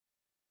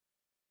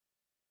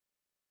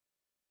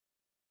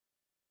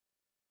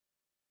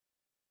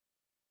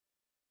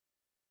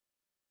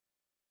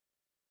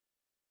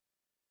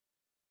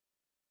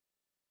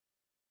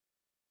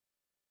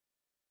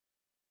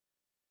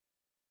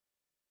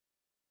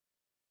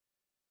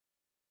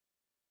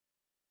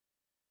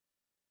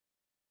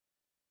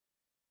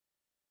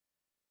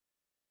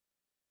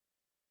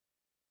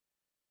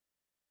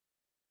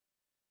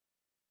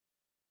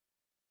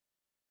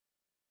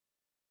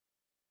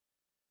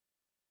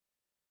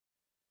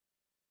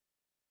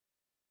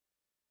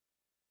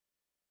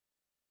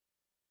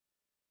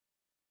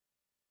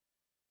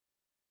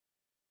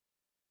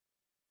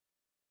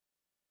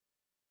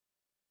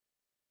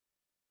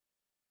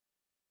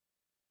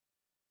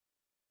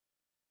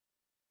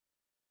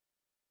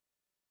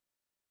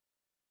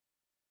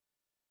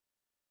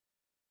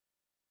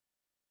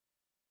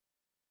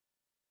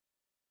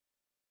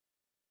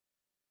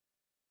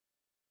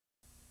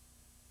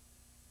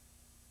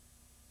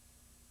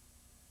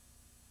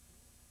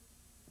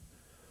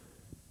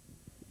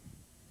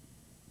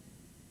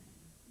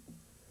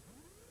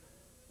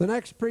The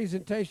next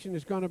presentation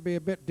is going to be a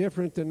bit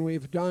different than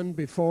we've done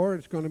before.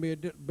 It's going to be a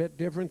bit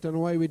different than the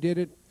way we did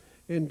it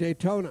in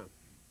Daytona.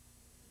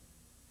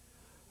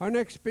 Our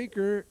next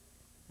speaker,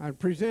 our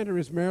presenter,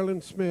 is Marilyn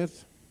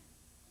Smith,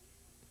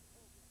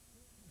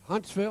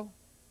 Huntsville,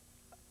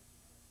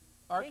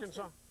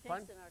 Arkansas.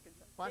 Kingston,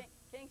 Arkansas. What?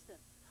 Kingston.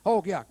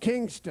 Oh, yeah,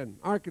 Kingston,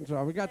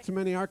 Arkansas. We got so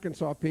many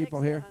Arkansas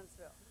people here.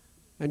 Huntsville.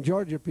 And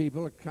Georgia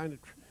people.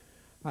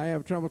 I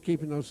have trouble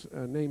keeping those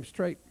names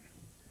straight.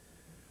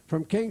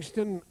 From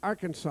Kingston,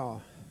 Arkansas.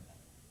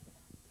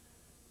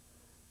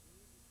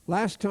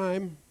 Last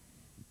time,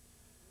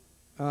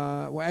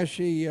 as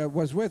she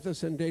was with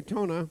us in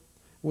Daytona,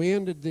 we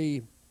ended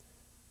the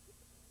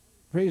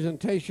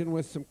presentation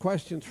with some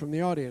questions from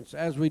the audience,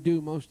 as we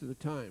do most of the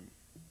time.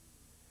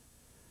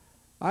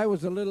 I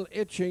was a little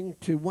itching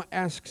to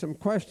ask some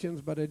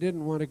questions, but I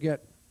didn't want to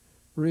get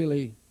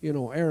really,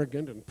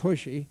 arrogant and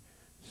pushy,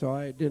 so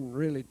I didn't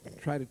really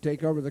try to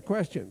take over the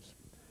questions.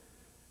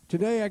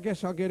 Today, I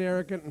guess I'll get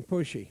arrogant and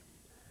pushy.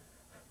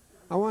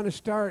 I want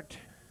to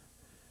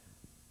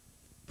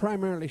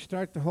primarily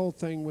start the whole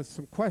thing with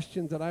some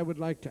questions that I would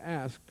like to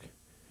ask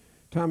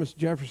Thomas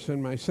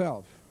Jefferson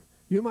myself.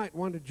 You might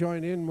want to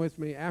join in with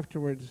me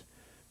afterwards,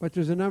 but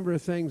there's a number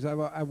of things I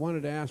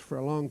wanted to ask for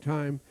a long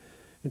time,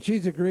 and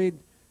she's agreed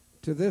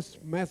to this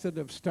method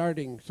of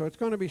starting. So it's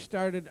going to be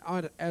started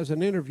as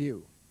an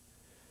interview.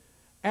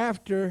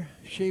 After,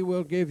 she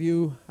will give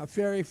you a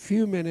very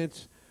few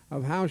minutes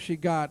of how she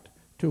got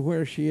to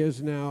where she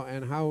is now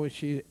and how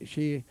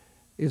she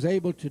is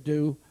able to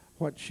do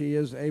what she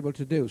is able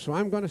to do. So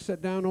I'm going to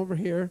sit down over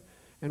here,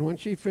 and when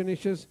she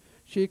finishes,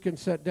 she can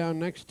sit down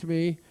next to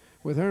me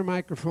with her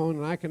microphone,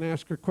 and I can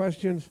ask her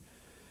questions.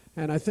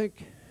 And I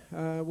think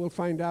we'll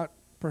find out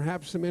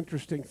perhaps some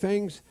interesting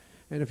things.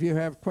 And if you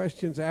have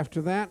questions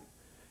after that,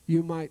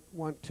 you might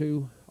want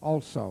to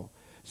also.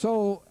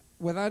 So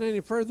without any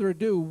further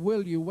ado,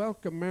 will you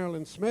welcome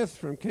Marilyn Smith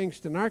from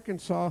Kingston,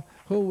 Arkansas,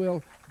 who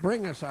will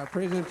bring us our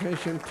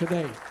presentation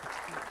today.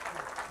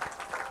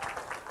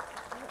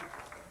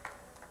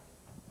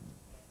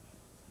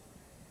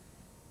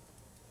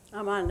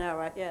 I'm on now,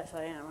 right? Yes,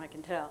 I am. I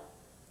can tell.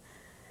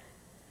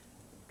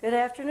 Good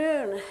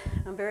afternoon.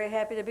 I'm very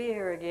happy to be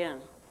here again.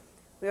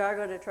 We are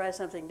going to try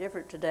something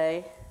different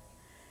today.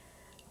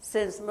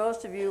 Since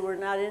most of you were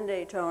not in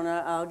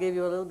Daytona, I'll give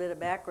you a little bit of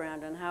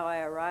background on how I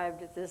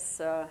arrived at this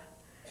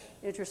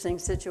interesting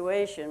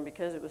situation,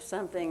 because it was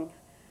something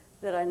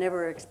that I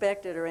never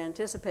expected or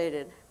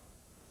anticipated.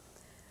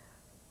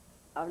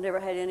 I've never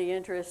had any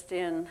interest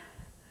in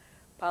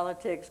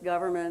politics,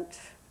 government,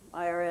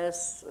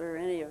 IRS, or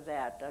any of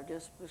that. I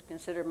just was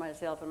considered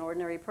myself an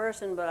ordinary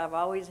person, but I've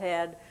always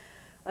had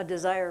a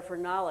desire for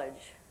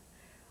knowledge.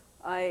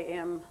 I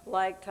am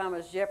like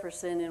Thomas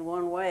Jefferson in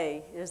one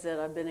way, is that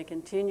I've been a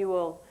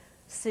continual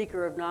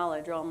seeker of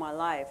knowledge all my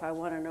life. I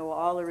want to know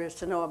all there is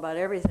to know about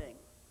everything.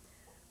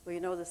 Well, you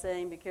know the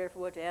saying, be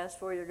careful what you ask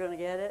for, you're going to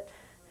get it.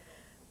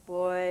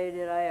 Boy,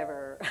 did I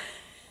ever.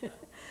 A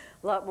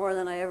lot more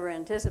than I ever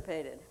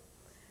anticipated.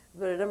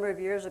 But a number of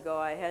years ago,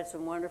 I had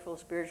some wonderful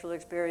spiritual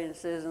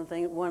experiences, and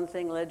one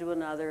thing led to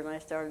another, and I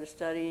started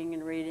studying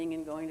and reading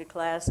and going to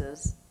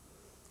classes.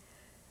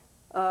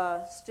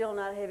 Still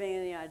not having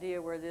any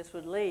idea where this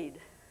would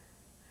lead.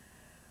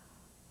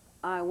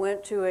 I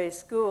went to a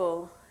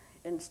school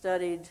and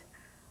studied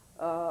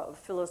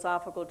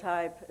philosophical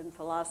type and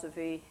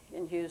philosophy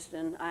in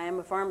Houston. I am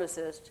a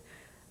pharmacist,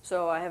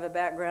 so I have a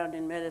background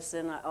in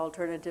medicine,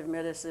 alternative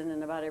medicine,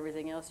 and about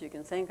everything else you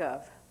can think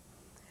of.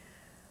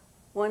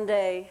 One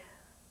day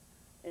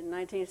in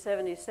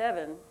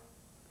 1977,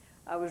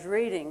 I was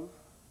reading,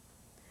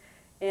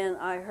 and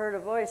I heard a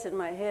voice in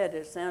my head.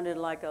 It sounded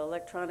like an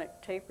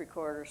electronic tape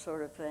recorder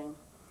sort of thing.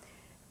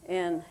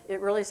 And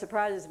it really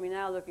surprises me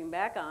now, looking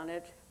back on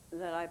it,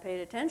 that I paid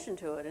attention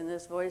to it. And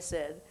this voice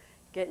said,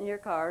 get in your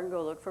car and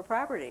go look for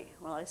property.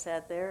 Well, I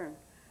sat there and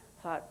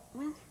thought,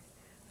 well,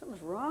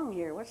 something's wrong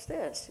here. What's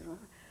this?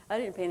 I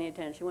didn't pay any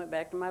attention. Went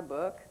back to my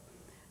book.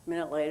 A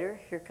minute later,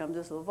 here comes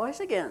this little voice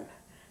again.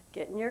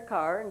 Get in your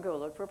car and go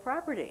look for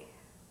property.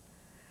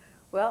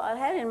 Well, I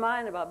had in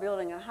mind about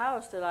building a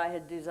house that I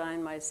had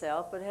designed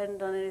myself, but hadn't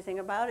done anything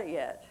about it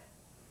yet.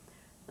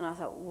 And I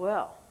thought,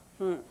 well,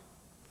 And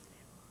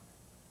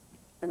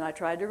I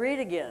tried to read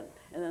again.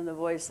 And then the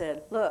voice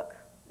said, look,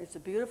 it's a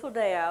beautiful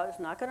day out. It's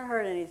not going to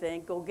hurt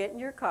anything. Go get in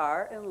your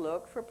car and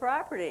look for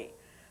property.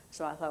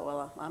 So I thought,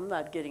 well, I'm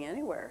not getting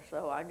anywhere.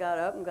 So I got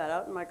up and got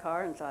out in my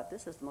car and thought,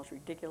 this is the most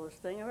ridiculous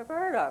thing I've ever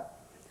heard of.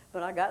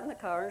 But I got in the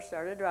car and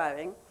started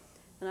driving.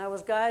 And I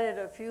was guided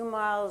a few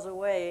miles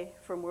away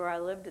from where I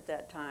lived at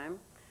that time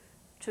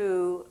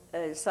to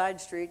a side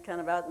street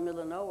kind of out in the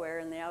middle of nowhere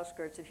in the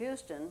outskirts of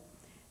Houston.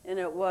 And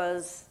it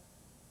was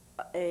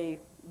a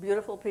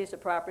beautiful piece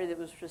of property that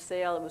was for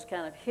sale. It was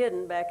kind of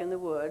hidden back in the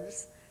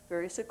woods,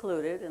 very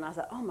secluded. And I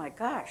thought, oh my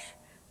gosh,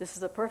 this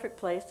is the perfect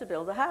place to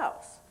build a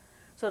house.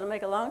 So to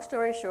make a long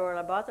story short,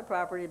 I bought the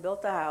property,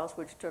 built the house,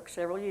 which took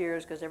several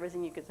years because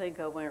everything you could think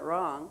of went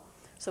wrong.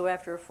 So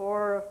after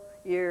 4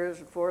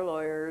 years, 4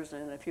 lawyers,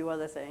 and a few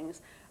other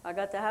things, I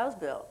got the house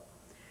built.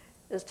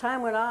 as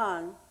time went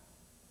on,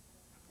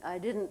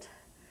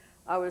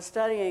 I was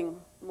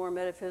studying more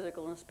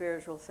metaphysical and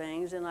spiritual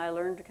things, and I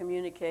learned to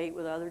communicate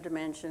with other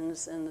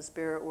dimensions in the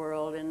spirit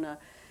world, and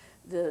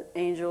the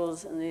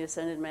angels and the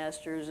ascended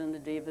masters and the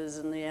devas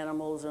and the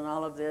animals and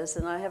all of this.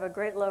 And I have a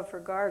great love for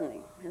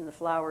gardening, and the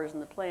flowers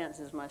and the plants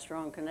is my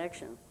strong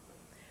connection.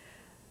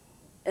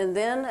 And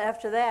then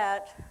after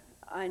that,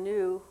 I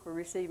knew or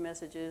received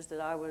messages that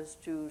I was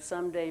to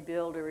someday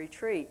build a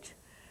retreat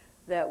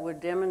that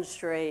would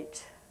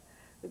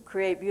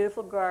create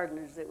beautiful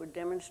gardens that would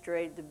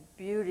demonstrate the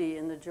beauty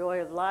and the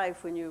joy of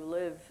life when you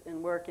live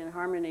and work in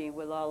harmony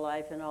with all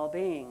life and all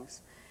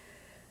beings.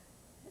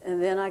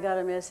 And then I got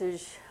a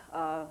message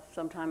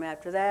sometime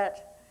after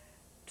that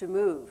to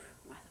move.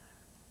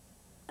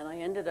 And I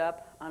ended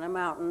up on a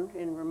mountain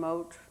in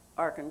remote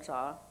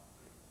Arkansas,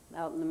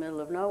 out in the middle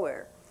of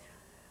nowhere.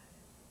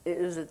 It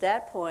was at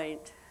that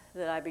point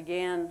that I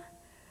began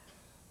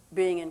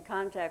being in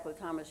contact with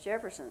Thomas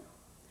Jefferson.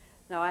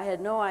 Now, I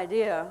had no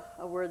idea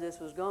of where this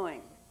was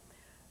going.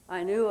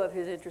 I knew of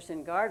his interest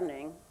in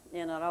gardening,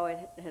 and I'd always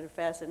had a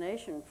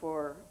fascination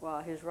for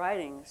his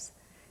writings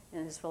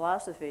and his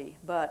philosophy,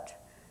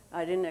 but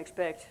I didn't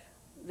expect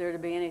there to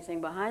be anything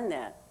behind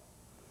that.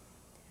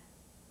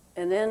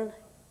 And then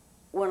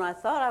when I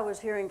thought I was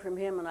hearing from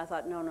him, and I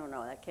thought, no,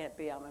 that can't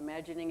be. I'm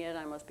imagining it.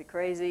 I must be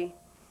crazy.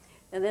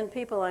 And then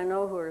people I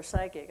know who are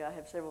psychic, I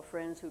have several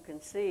friends who can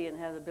see and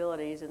have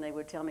abilities, and they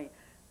would tell me,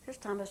 there's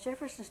Thomas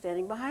Jefferson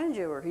standing behind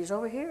you, or he's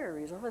over here, or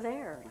he's over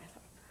there. And I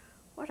thought,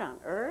 what on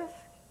earth?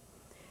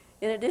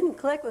 And it didn't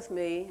click with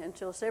me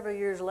until several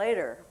years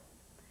later.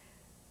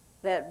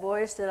 That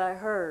voice that I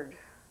heard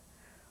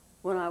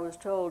when I was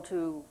told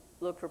to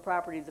look for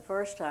property the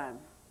first time,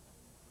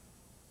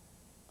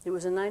 it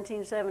was in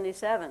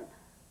 1977,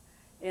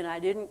 and I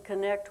didn't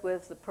connect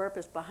with the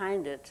purpose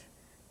behind it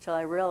till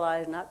I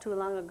realized not too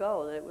long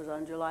ago that it was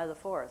on July the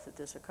 4th that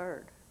this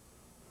occurred.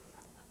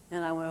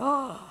 And I went,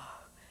 oh.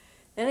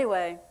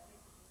 Anyway,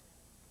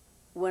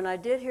 when I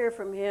did hear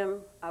from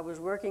him, I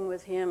was working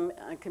with him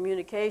on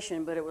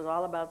communication, but it was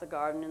all about the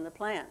garden and the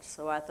plants.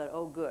 So I thought,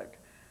 oh, good.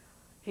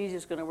 He's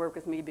just going to work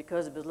with me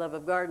because of his love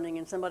of gardening,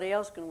 and somebody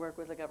else can work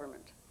with the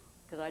government,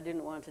 because I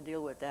didn't want to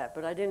deal with that.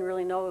 But I didn't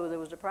really know there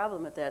was a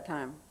problem at that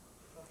time.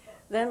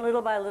 Then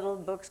little by little,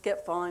 books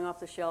kept falling off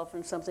the shelf,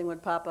 and something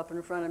would pop up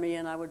in front of me,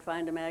 and I would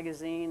find a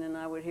magazine, and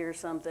I would hear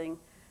something,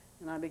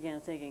 and I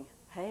began thinking,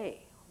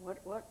 hey,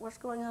 what's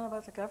going on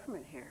about the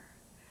government here?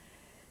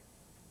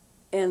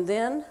 And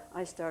then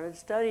I started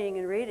studying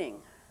and reading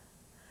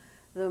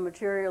the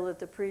material that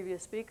the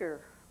previous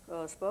speaker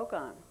spoke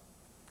on.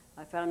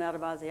 I found out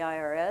about the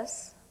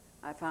IRS.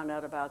 I found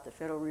out about the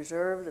Federal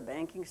Reserve, the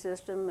banking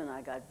system, and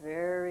I got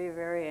very,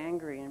 very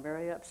angry and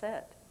very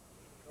upset.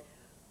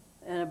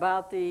 And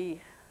about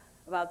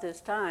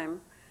this time,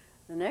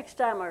 the next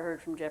time I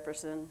heard from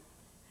Jefferson,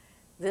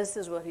 this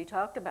is what he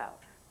talked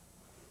about.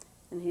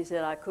 And he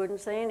said, I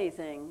couldn't say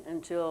anything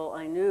until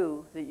I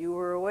knew that you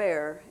were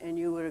aware and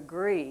you would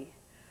agree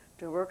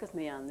to work with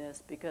me on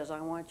this, because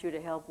I want you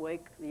to help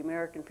wake the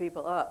American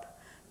people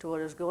up to what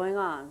is going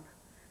on,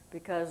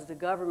 because the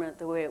government,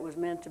 the way it was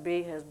meant to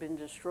be, has been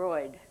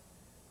destroyed,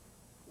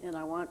 and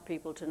I want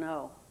people to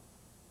know.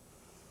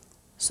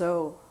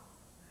 So,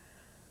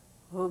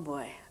 oh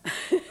boy.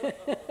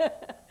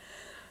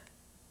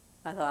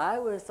 I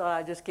thought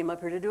I just came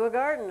up here to do a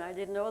garden. I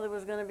didn't know there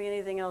was going to be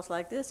anything else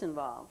like this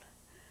involved.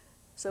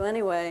 So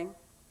anyway,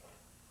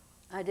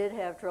 I did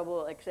have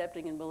trouble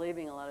accepting and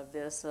believing a lot of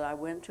this. So I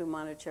went to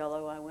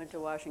Monticello, I went to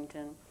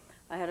Washington.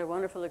 I had a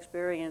wonderful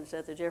experience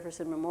at the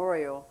Jefferson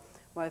Memorial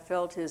where I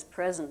felt his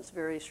presence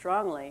very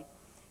strongly,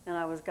 and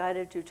I was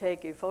guided to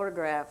take a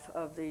photograph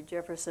of the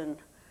Jefferson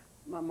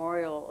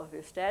Memorial of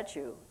his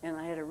statue, and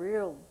I had a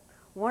real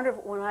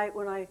wonderful, when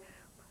I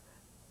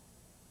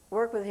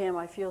work with him,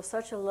 I feel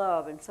such a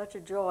love and such a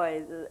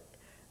joy that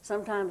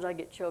sometimes I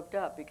get choked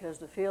up because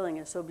the feeling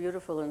is so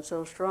beautiful and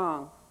so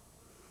strong.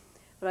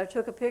 But I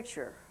took a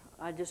picture.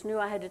 I just knew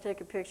I had to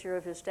take a picture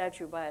of his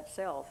statue by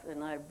itself,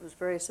 and I was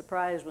very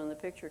surprised when the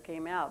picture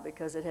came out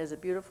because it has a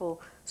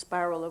beautiful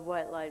spiral of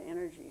white light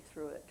energy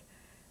through it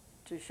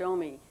to show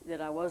me that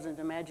I wasn't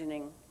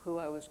imagining who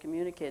I was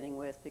communicating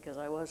with, because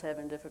I was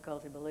having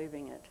difficulty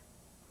believing it.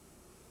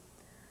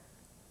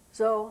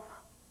 So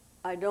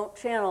I don't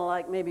channel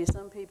like maybe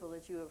some people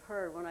that you have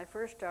heard. When I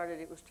first started,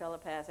 it was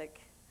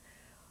telepathic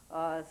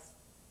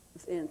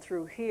and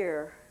through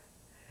here.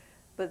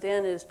 But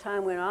then as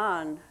time went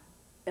on,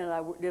 and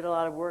I did a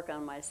lot of work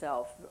on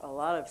myself, a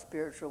lot of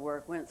spiritual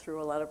work, went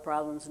through a lot of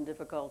problems and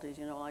difficulties,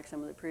 you know, like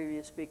some of the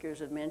previous speakers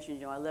have mentioned.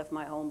 You know, I left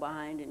my home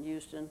behind in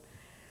Houston,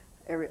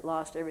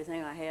 lost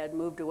everything I had,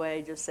 moved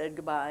away, just said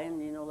goodbye,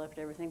 and, you know, left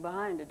everything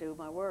behind to do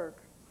my work.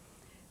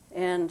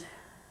 And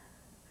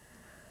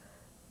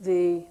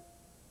I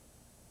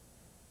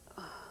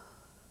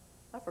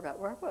forgot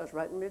where I was,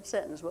 right in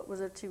mid-sentence. What was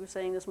it she was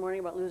saying this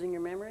morning about losing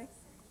your memory?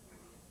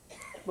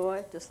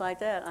 Boy, just like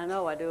that. I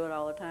know I do it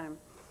all the time.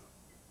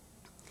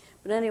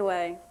 But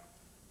anyway,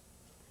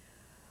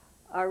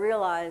 I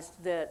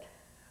realized that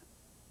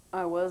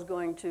I was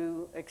going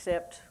to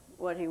accept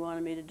what he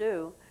wanted me to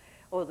do.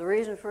 Well, the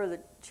reason for the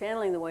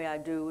channeling the way I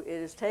do,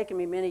 it has taken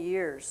me many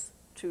years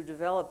to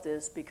develop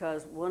this,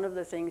 because one of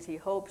the things he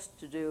hopes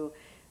to do,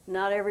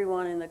 not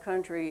everyone in the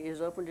country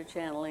is open to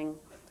channeling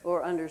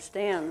or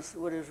understands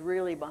what is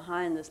really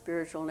behind the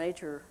spiritual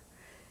nature,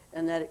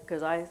 and that,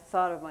 because I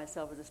thought of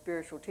myself as a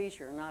spiritual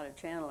teacher, not a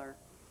channeler.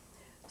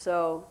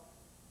 So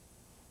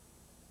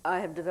I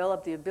have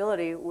developed the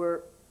ability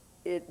where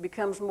it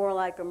becomes more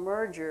like a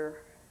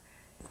merger,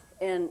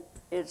 and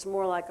it's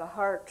more like a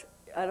heart.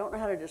 I don't know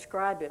how to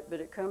describe it, but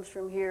it comes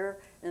from here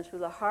and through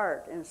the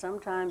heart, and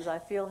sometimes I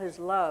feel his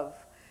love.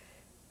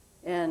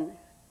 And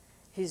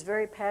he's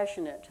very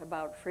passionate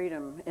about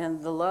freedom,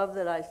 and the love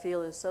that I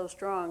feel is so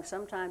strong,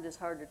 sometimes it's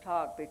hard to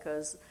talk,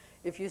 because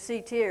if you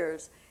see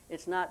tears,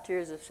 it's not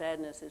tears of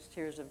sadness, it's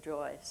tears of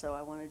joy. So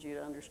I wanted you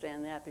to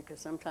understand that, because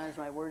sometimes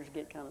my words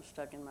get kind of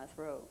stuck in my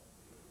throat.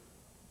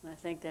 And I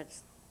think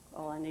that's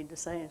all I need to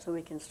say, so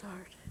we can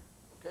start.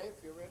 Okay,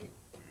 if you're ready,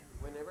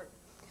 whenever.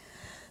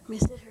 Let me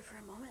sit here for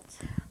a moment.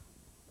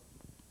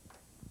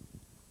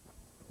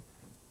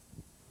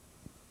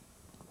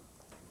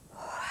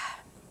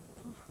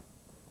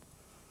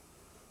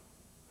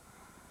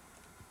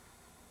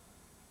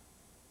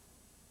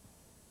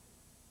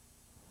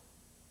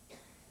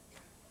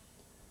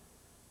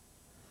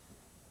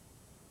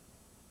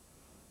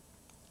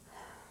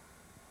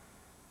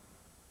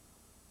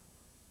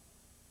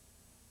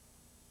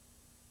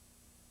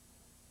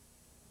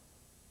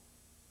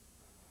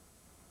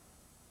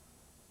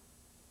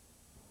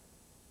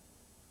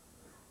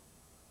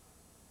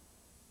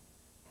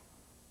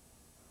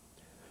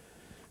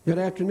 Good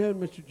afternoon,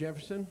 Mr.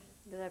 Jefferson.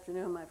 Good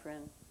afternoon, my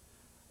friend.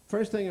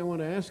 First thing I want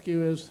to ask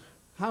you is,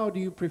 how do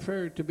you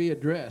prefer to be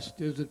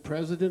addressed? Is it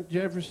President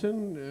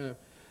Jefferson,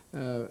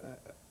 or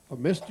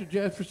Mr.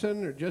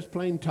 Jefferson, or just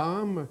plain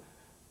Tom?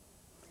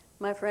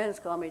 My friends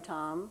call me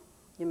Tom.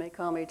 You may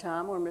call me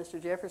Tom or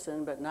Mr.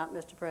 Jefferson, but not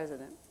Mr.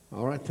 President.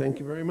 All right, thank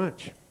you very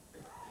much.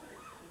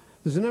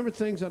 There's a number of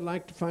things I'd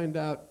like to find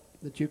out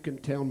that you can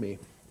tell me.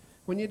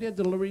 When you did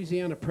the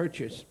Louisiana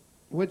Purchase,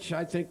 which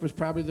I think was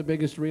probably the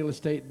biggest real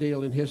estate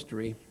deal in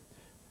history,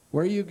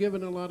 were you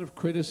given a lot of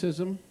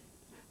criticism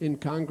in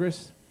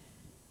Congress?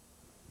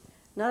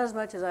 Not as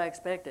much as I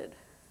expected.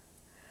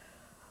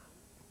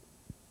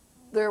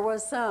 There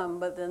was some,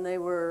 but then they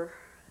were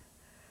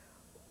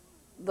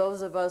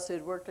those of us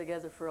who'd worked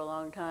together for a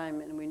long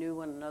time, and we knew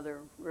one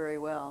another very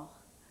well.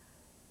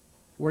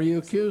 Were you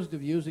accused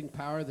of using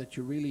power that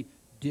you really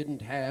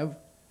didn't have?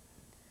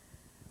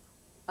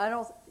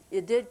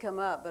 It did come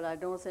up, but I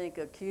don't think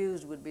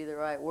accused would be the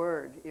right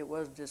word. It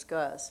was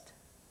discussed.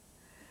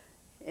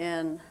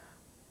 And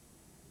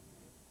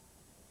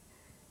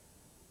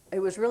it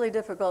was really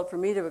difficult for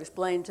me to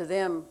explain to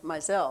them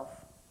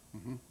myself,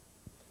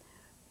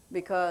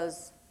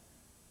 because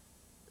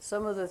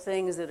some of the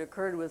things that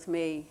occurred with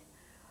me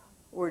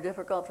were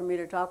difficult for me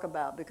to talk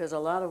about, because a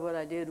lot of what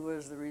I did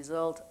was the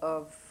result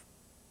of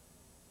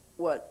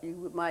what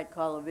you might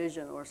call a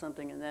vision or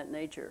something in that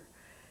nature.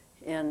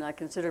 And I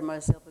considered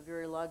myself a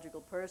very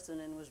logical person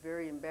and was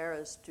very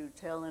embarrassed to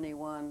tell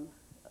anyone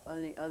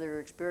any other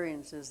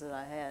experiences that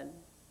I had.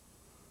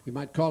 You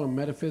might call them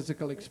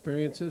metaphysical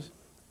experiences?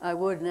 I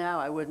would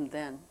now, I wouldn't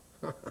then.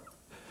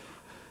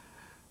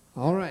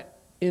 All right.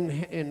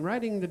 In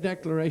writing the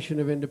Declaration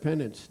of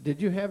Independence,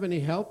 did you have any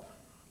help?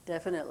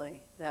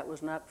 Definitely. That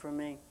was not from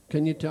me.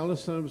 Can you tell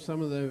us some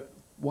of the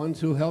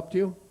ones who helped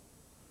you?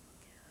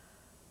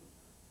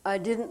 I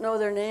didn't know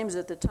their names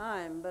at the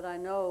time, but I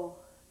know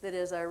that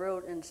as I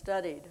wrote and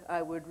studied,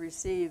 I would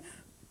receive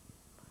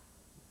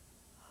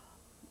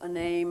a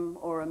name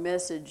or a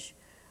message.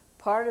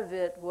 Part of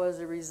it was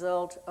a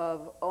result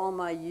of all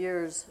my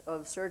years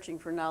of searching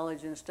for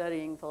knowledge and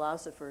studying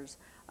philosophers.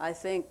 I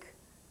think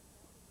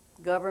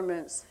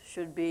governments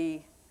should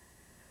be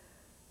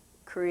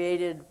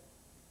created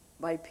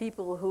by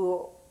people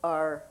who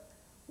are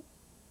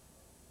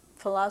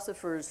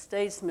philosophers,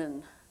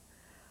 statesmen,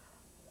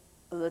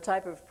 the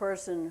type of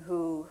person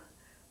who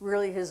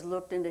really has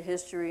looked into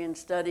history and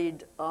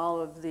studied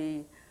all of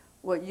the,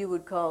 what you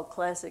would call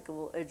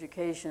classical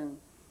education,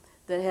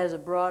 that has a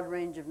broad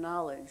range of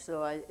knowledge.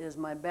 So as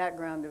my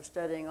background of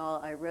studying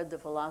I read the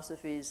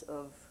philosophies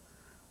of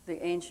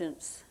the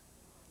ancients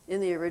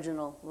in the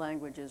original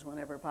languages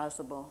whenever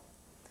possible.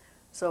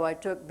 So I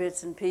took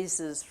bits and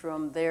pieces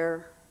from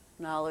their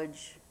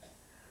knowledge,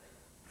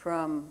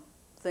 from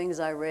things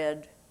I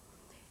read.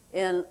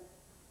 And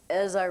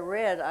as I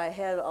read, I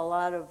had a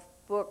lot of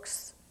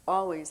books,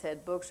 always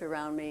had books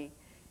around me,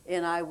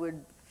 and I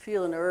would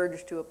feel an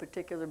urge to a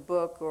particular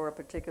book or a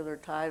particular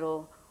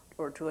title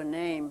or to a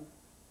name,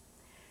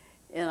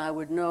 and I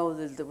would know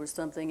that there was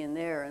something in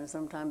there, and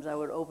sometimes I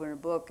would open a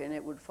book and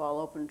it would fall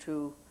open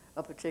to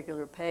a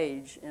particular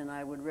page, and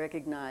I would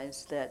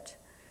recognize that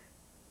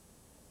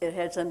it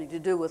had something to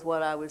do with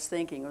what I was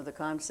thinking or the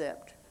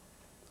concept.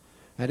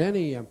 At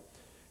any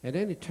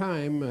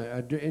time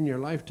in your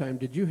lifetime,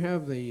 did you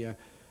have the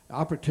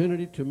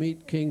opportunity to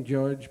meet King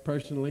George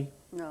personally?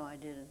 No, I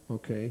didn't.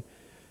 Okay.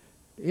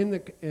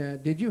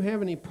 Did you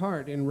have any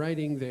part in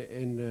writing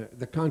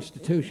the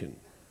Constitution?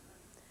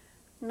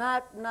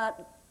 Not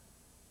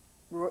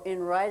in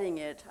writing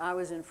it. I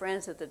was in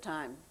France at the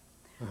time,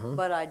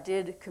 but I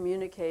did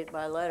communicate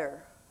by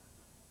letter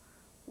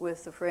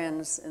with the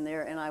friends in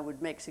there, and I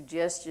would make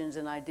suggestions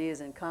and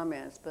ideas and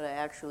comments, but I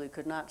actually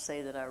could not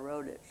say that I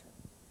wrote it.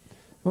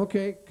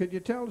 Okay, could you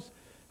tell us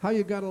how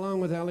you got along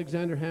with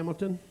Alexander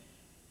Hamilton?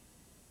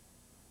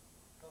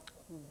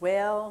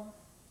 Well,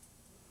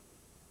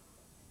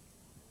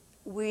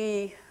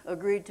 we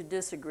agreed to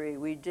disagree.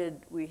 We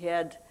did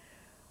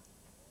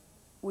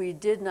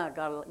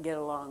not get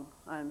along,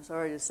 I'm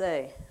sorry to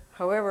say.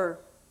 However,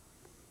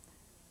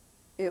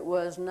 it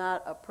was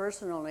not a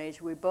personal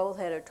nature. We both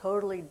had a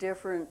totally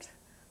different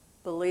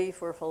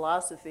belief or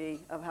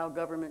philosophy of how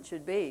government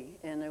should be,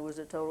 and there was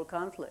a total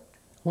conflict.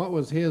 What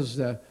was his,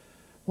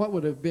 what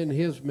would have been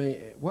his,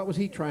 what was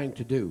he trying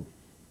to do?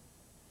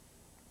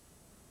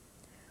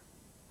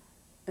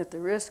 At the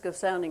risk of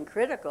sounding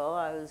critical,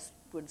 I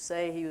would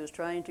say he was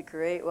trying to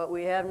create what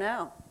we have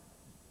now.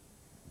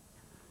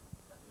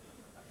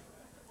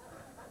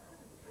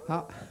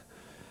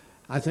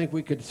 I think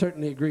we could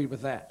certainly agree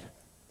with that.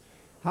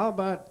 How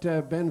about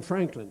Ben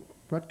Franklin?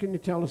 What can you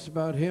tell us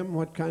about him?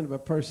 What kind of a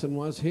person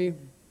was he?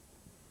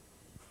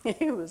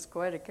 He was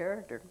quite a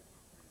character.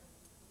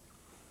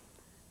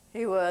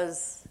 He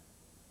was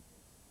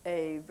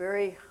a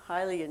very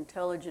highly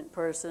intelligent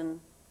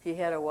person. He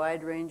had a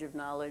wide range of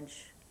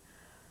knowledge.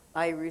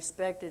 I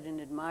respected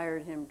and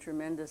admired him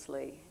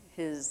tremendously.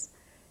 His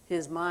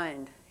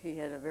mind, he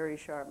had a very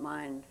sharp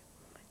mind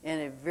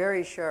and a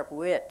very sharp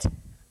wit,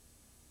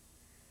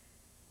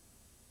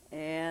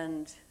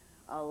 and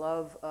a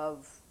love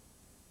of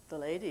the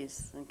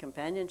ladies and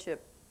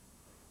companionship.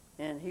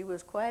 And he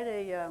was quite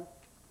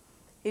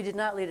he did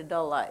not lead a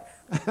dull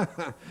life.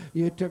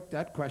 You took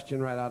that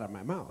question right out of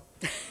my mouth.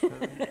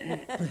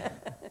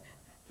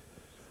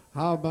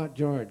 How about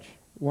George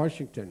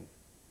Washington?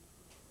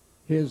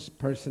 His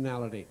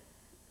personality?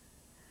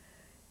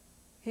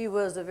 He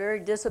was a very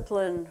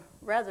disciplined,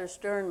 rather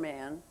stern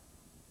man.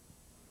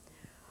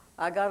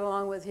 I got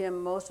along with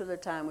him most of the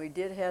time. We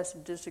did have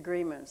some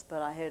disagreements,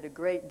 but I had a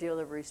great deal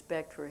of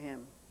respect for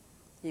him.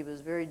 He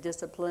was very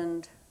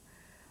disciplined,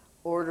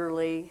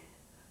 orderly.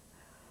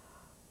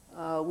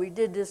 We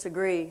did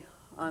disagree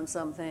on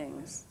some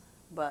things,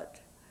 but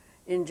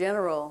in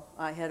general,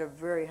 I had a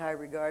very high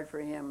regard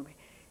for him.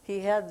 He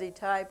had the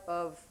type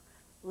of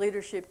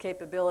leadership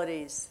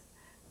capabilities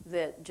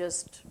that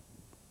just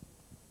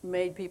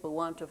made people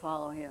want to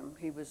follow him.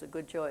 He was a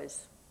good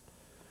choice.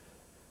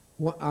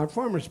 Well, our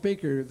former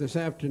speaker this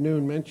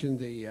afternoon mentioned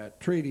the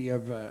Treaty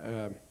of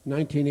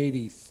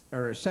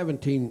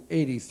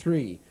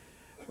 1783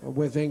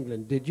 with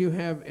England. Did you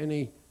have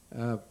any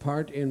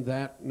part in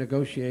that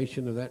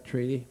negotiation of that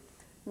treaty?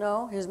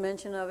 No, his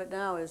mention of it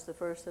now is the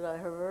first that I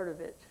have heard of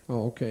it.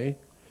 Oh, okay.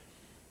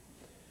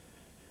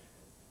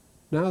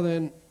 Now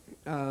then,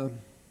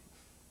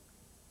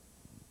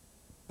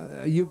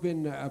 you've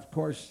been, of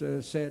course,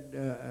 said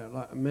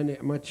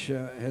much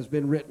has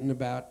been written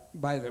about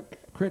by the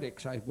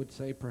critics, I would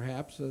say,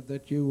 perhaps,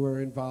 that you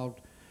were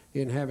involved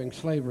in having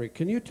slavery.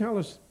 Can you tell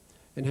us,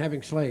 in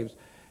having slaves,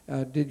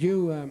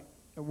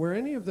 were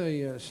any of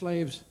the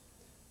slaves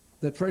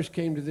that first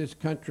came to this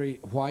country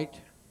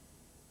white?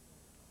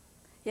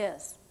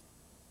 Yes.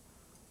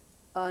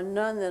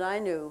 None that I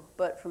knew,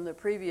 but from the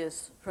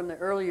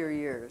earlier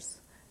years,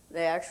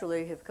 they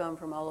actually have come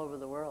from all over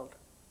the world.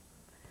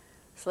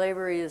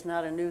 Slavery is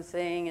not a new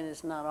thing, and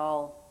it's not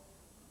all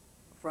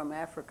from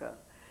Africa.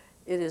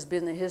 It has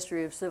been the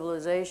history of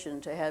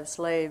civilization to have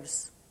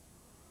slaves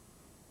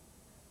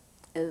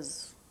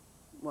as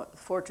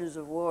fortunes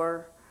of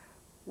war.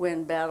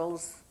 When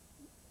battles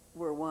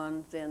were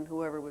won, then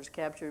whoever was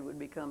captured would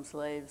become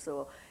slaves.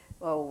 So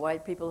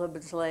white people have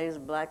been slaves,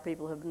 black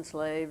people have been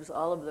slaves,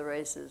 all of the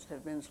races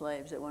have been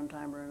slaves at one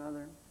time or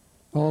another.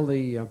 All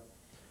the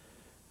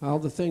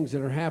things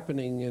that are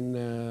happening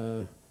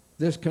in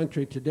this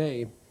country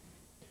today,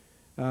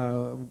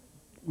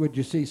 would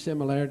you see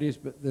similarities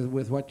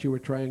with what you were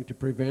trying to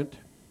prevent?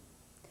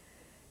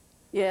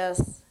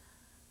 Yes,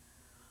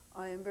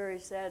 I am very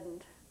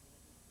saddened.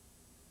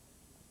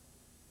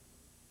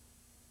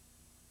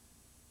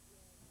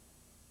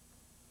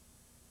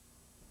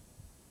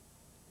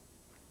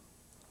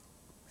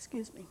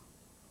 Excuse me.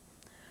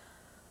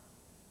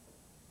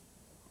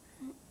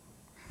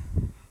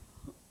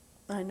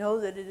 I know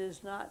that it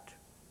is not.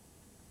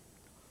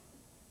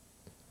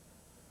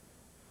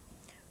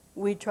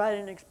 We tried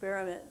an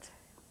experiment.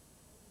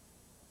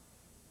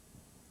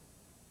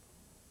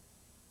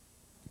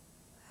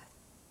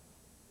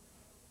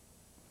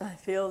 I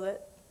feel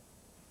that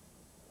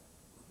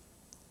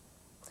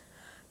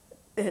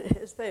it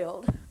has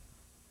failed.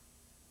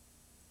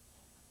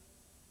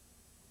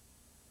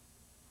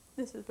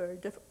 This is very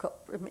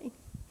difficult for me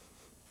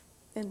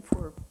and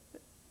for...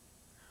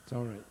 It's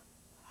all right.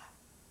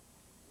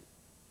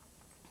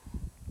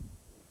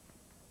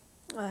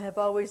 I have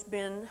always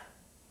been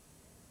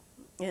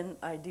an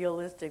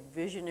idealistic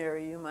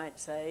visionary, you might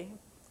say,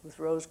 with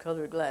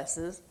rose-colored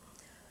glasses,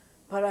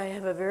 but I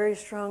have a very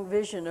strong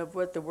vision of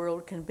what the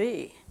world can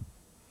be.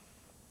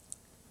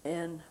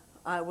 And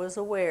I was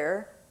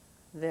aware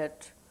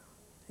that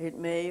it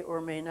may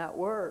or may not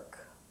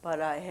work,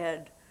 but I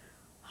had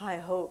high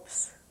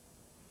hopes.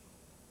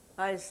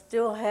 I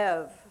still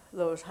have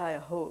those high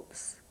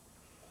hopes.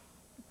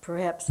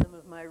 Perhaps some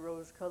of my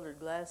rose-colored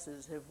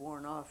glasses have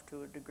worn off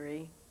to a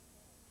degree.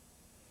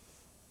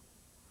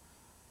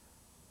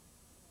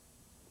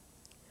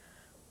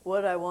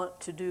 What I want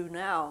to do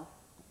now,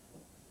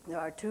 there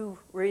are two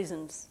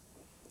reasons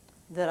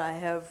that I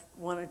have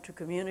wanted to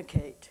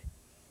communicate.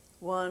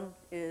 One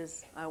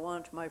is I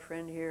want my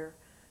friend here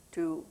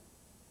to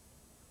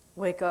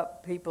wake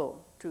up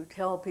people, to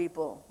tell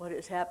people what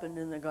has happened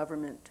in the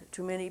government.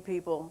 Too many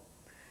people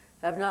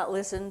have not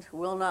listened,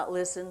 will not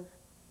listen,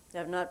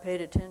 have not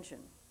paid attention.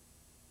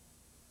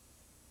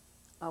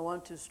 I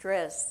want to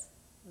stress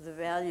the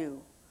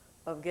value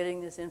of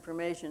getting this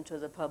information to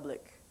the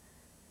public.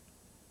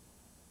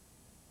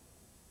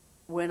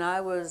 When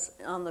I was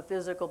on the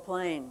physical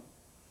plane,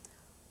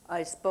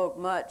 I spoke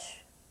much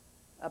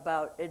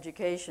about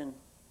education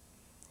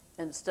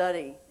and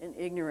study and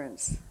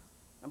ignorance.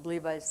 I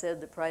believe I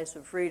said the price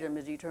of freedom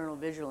is eternal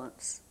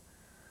vigilance.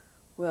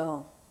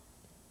 Well,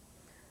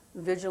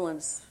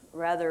 vigilance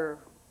rather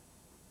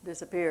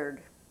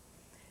disappeared,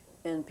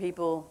 and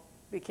people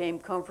became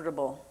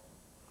comfortable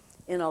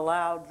and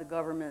allowed the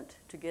government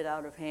to get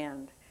out of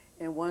hand.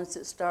 And once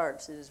it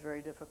starts, it is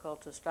very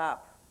difficult to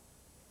stop.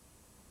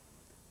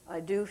 I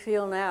do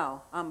feel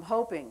now, I'm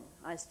hoping,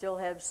 I still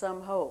have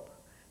some hope,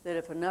 that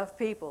if enough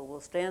people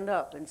will stand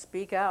up and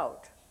speak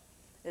out,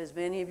 as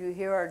many of you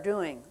here are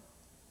doing,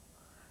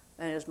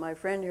 and as my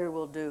friend here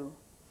will do,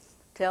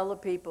 tell the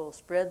people,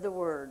 spread the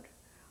word,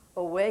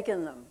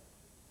 awaken them.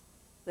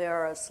 They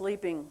are a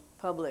sleeping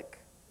public.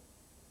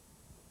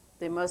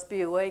 They must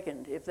be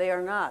awakened. If they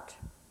are not,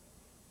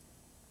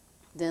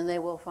 then they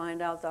will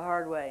find out the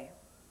hard way,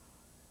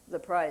 the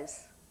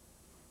price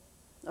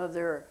of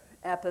their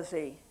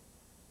apathy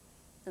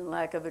and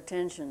lack of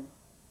attention.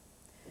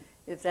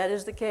 If that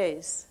is the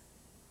case,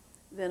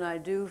 then I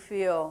do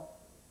feel,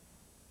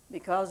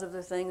 because of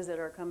the things that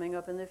are coming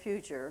up in the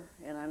future,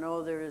 and I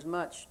know there is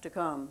much to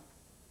come,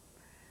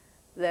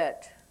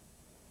 that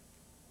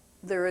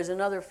there is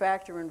another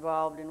factor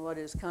involved in what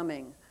is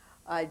coming.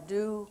 I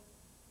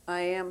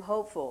am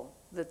hopeful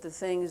that the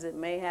things that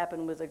may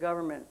happen with the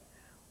government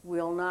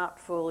will not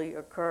fully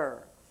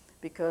occur,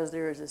 because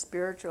there is a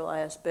spiritual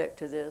aspect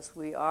to this.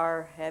 We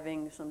are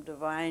having some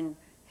divine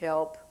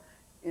help,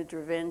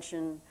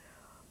 intervention,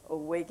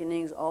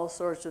 awakenings, all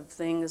sorts of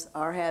things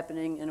are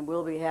happening and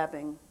will be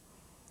happening,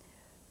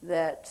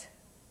 that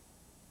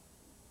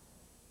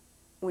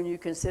when you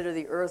consider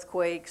the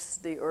earthquakes,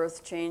 the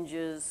earth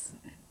changes,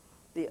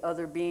 the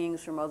other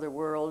beings from other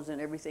worlds and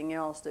everything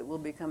else that will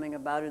be coming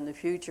about in the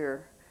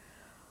future,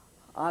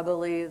 I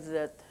believe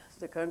that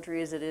the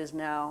country as it is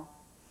now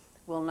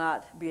will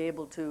not be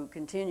able to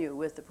continue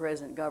with the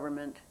present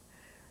government.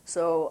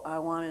 So I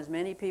want as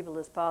many people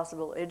as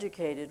possible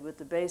educated with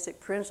the basic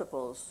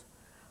principles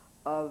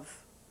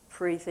of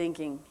free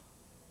thinking.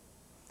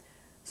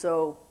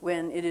 So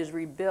when it is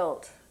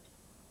rebuilt,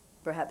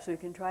 perhaps we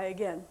can try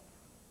again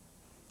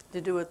to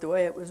do it the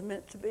way it was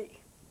meant to be.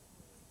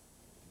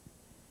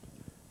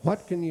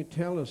 What can you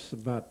tell us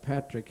about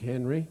Patrick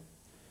Henry,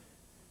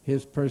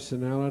 his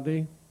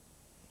personality,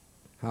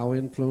 how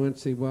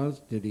influenced he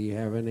was? Did he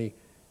have any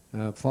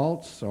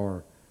faults,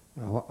 or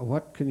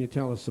what can you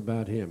tell us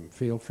about him?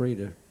 Feel free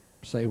to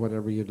say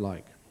whatever you'd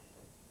like.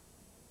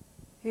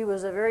 He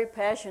was a very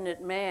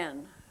passionate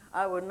man.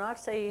 I would not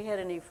say he had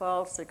any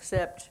faults,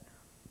 except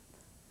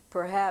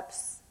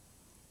perhaps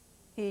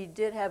he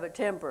did have a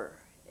temper,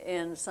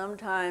 and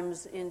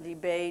sometimes in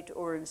debate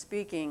or in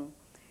speaking,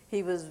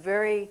 he was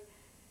very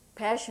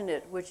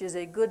passionate, which is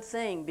a good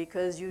thing,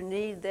 because you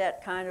need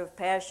that kind of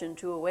passion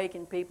to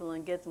awaken people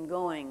and get them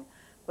going.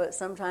 But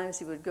sometimes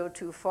he would go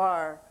too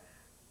far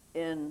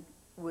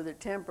with a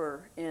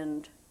temper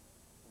and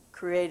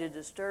create a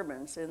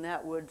disturbance, and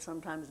that would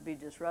sometimes be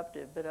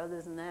disruptive. But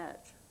other than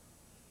that,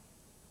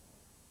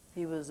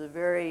 he was a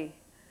very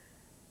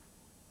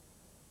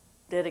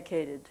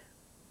dedicated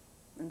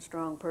and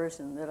strong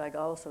person that I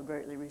also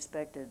greatly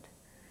respected.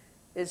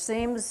 It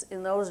seems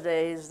in those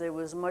days there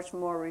was much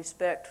more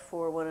respect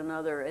for one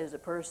another as a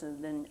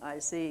person than I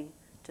see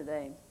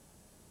today.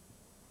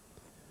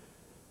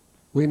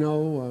 We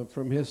know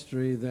from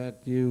history that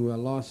you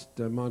lost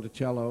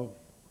Monticello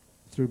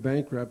through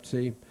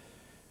bankruptcy.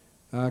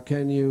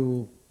 Can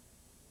you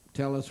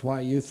tell us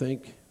why you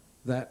think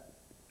that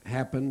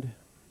happened?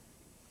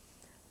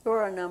 There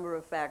were a number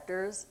of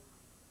factors.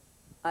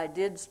 I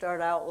did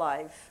start out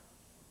life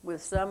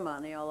with some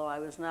money, although I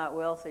was not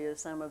wealthy as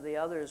some of the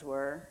others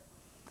were.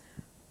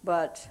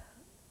 But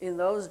in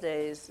those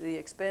days, the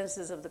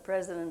expenses of the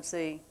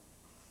presidency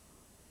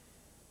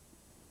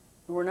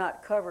were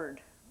not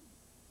covered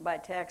by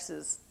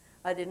taxes.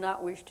 I did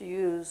not wish to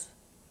use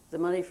the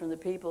money from the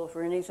people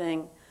for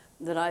anything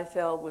that I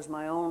felt was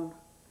my own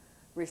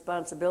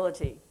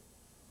responsibility.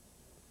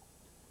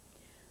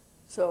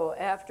 So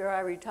after I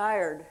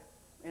retired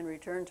and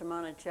returned to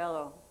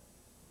Monticello,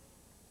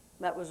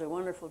 that was a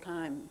wonderful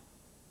time.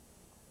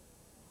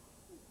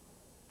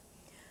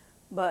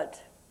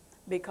 But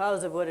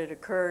because of what had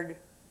occurred,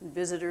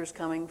 visitors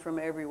coming from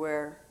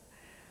everywhere,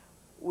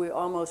 we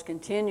almost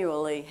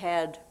continually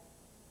had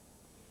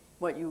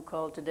what you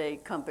call today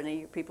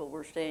company. People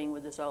were staying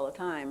with us all the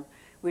time.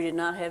 We did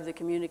not have the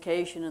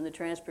communication and the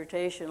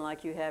transportation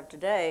like you have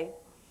today.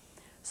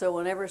 So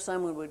whenever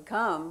someone would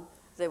come,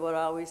 they would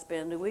always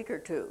spend a week or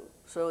two.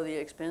 So the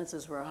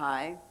expenses were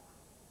high,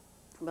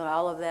 but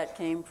all of that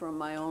came from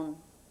my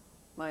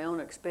own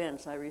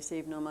expense. I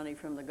received no money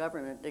from the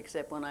government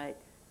except when I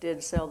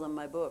did sell them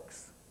my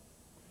books.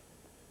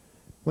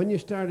 When you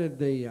started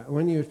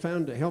when you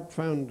helped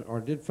found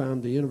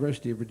the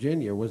University of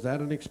Virginia, was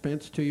that an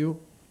expense to you?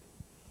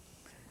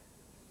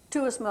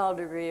 To a small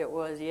degree it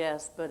was,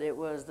 yes, but it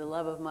was the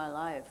love of my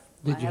life.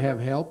 Did you have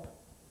help?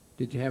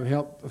 Did you have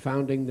help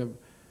founding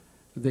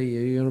the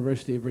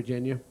University of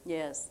Virginia?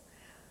 Yes.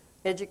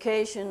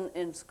 Education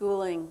and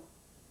schooling,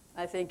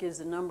 I think, is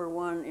the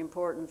 #1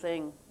 important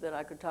thing that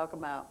I could talk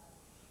about.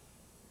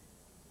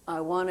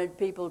 I wanted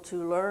people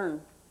to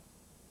learn,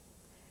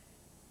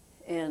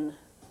 and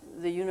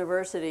the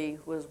university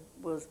was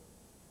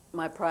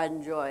my pride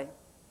and joy.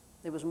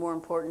 It was more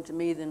important to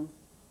me than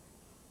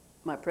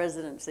my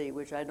presidency,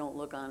 which I don't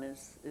look on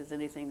as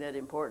anything that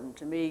important.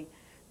 To me,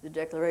 the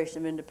Declaration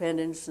of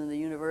Independence and the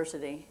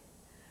university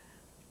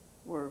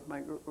were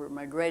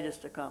my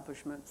greatest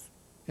accomplishments.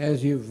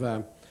 As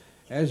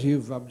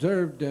you've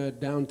observed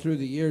down through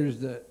the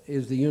years,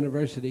 is the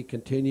university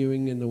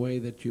continuing in the way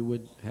that you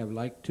would have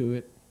liked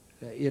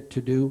it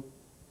to do?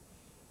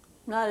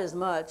 Not as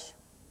much.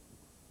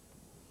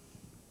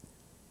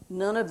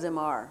 None of them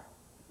are.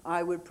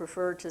 I would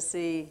prefer to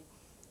see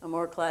a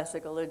more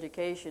classical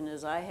education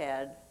as I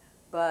had,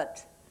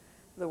 but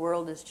the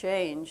world has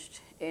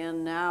changed,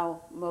 and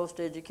now most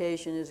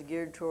education is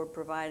geared toward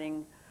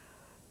providing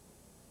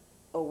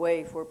a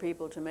way for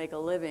people to make a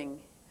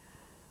living.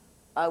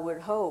 I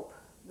would hope,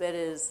 that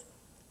is,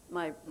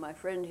 my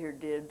friend here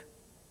did,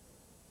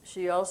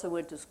 she also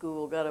went to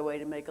school, got a way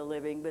to make a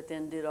living, but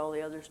then did all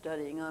the other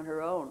studying on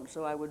her own.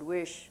 So I would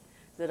wish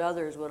that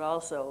others would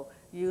also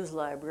use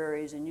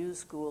libraries and use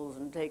schools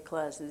and take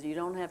classes. You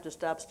don't have to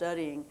stop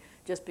studying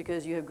just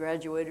because you have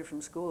graduated from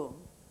school.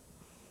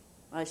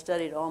 I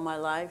studied all my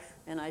life,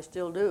 and I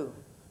still do.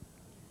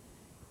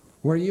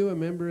 Were you a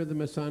member of the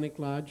Masonic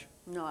Lodge?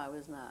 No, I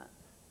was not.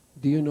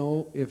 Do you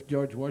know if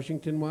George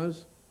Washington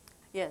was?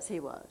 Yes,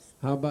 he was.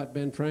 How about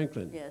Ben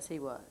Franklin? Yes, he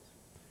was.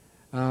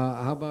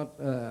 How about,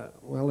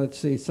 well, let's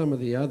see, some of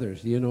the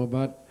others. Do you know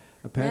about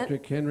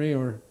Patrick Henry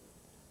or?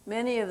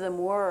 Many of them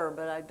were,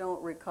 but I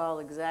don't recall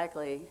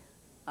exactly.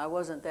 I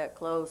wasn't that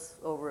close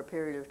over a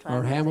period of time.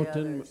 Or with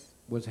Hamilton? The others.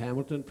 Was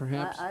Hamilton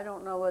perhaps? I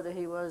don't know whether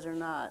he was or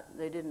not.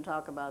 They didn't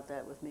talk about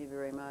that with me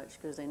very much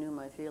because they knew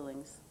my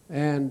feelings.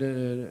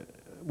 And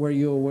were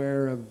you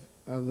aware of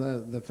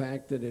the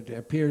fact that it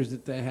appears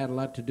that they had a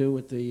lot to do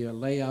with the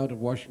layout of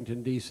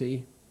Washington,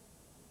 D.C.?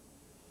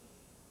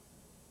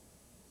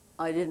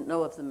 I didn't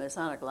know if the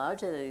Masonic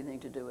Lodge had anything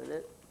to do with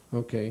it.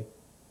 Okay.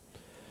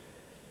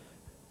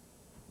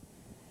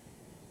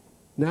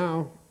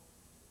 Now,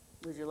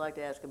 would you like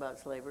to ask about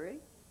slavery?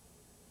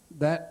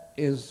 That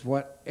is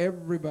what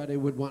everybody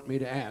would want me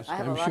to ask,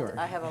 I'm sure.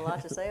 I have a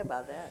lot to say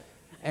about that.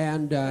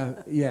 And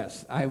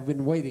yes, I've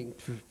been waiting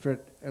for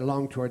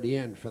along toward the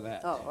end for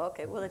that. Oh,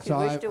 okay. Well, if you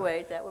wish to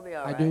wait, that would be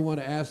all right. I do want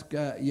to ask,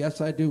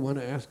 yes, I do want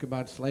to ask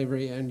about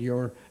slavery and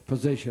your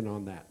position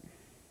on that.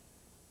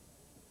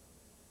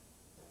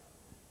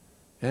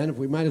 And if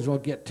we might as well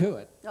get to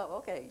it. Oh,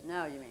 okay.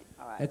 Now you mean,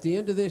 all right. At the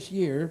end of this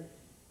year,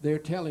 they're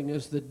telling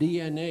us the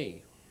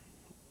DNA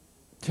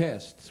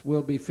tests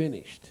will be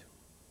finished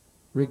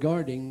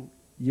regarding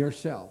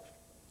yourself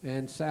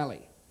and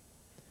Sally.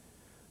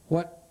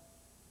 What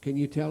can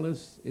you tell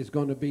us is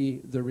going to be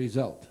the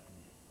result?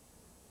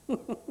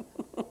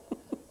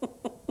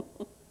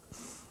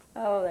 Oh,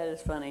 that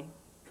is funny.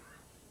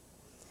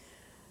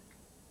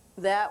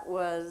 That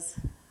was,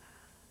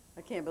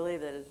 I can't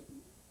believe that it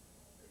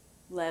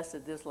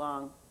lasted this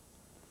long.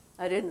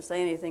 I didn't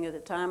say anything at the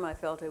time. I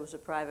felt it was a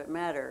private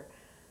matter.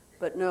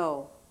 But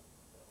no,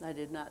 I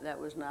did not. That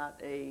was not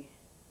a,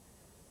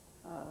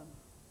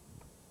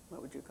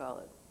 what would you call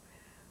it?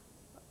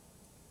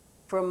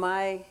 From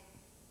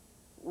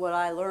what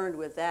I learned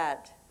with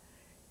that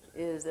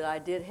is that I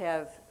did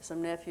have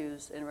some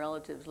nephews and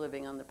relatives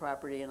living on the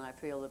property, and I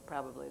feel that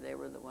probably they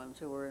were the ones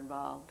who were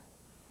involved.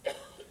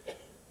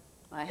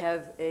 I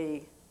have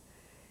if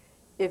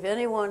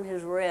anyone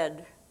has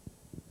really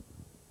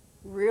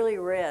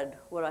read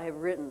what I have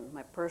written,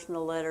 my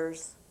personal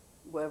letters,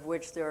 of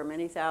which there are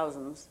many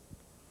thousands,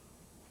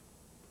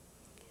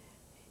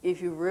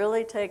 if you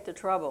really take the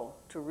trouble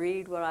to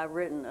read what I've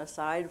written,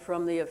 aside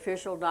from the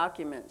official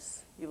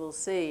documents, you will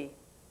see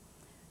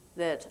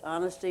that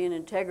honesty and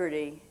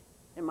integrity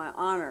and my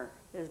honor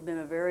has been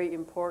a very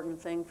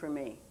important thing for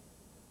me.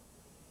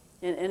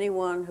 And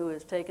anyone who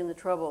has taken the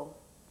trouble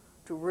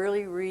to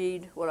really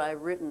read what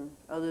I've written,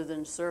 other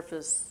than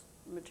surface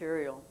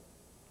material,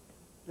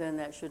 then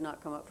that should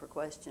not come up for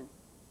question.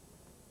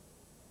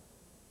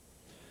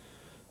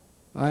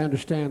 I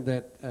understand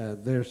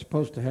that they're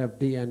supposed to have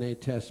DNA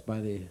tests by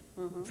the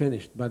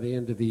finished by the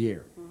end of the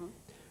year.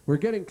 We're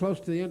getting close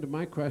to the end of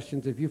my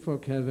questions. If you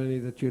folk have any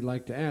that you'd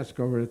like to ask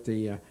over at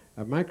the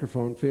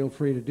microphone, feel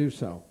free to do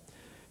so.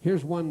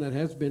 Here's one that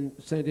has been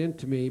sent in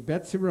to me.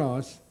 Betsy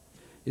Ross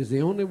is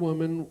the only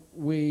woman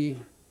we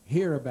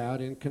hear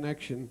about in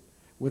connection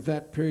with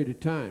that period of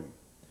time.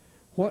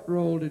 What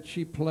role did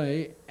she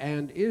play,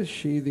 and is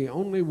she the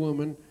only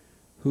woman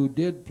who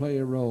did play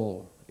a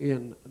role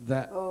in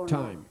that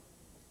time?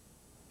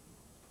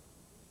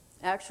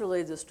 No.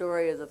 Actually, the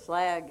story of the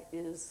flag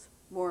is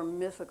more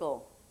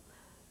mythical.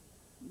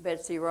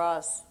 Betsy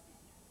Ross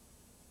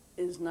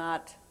is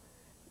not,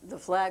 the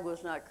flag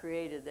was not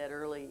created that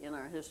early in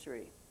our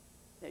history.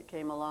 It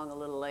came along a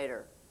little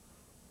later.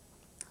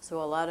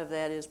 So a lot of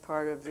that is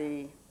part of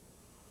the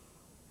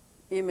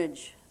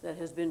image that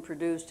has been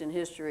produced in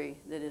history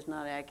that is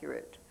not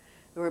accurate.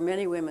 There were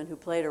many women who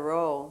played a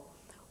role.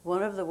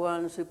 One of the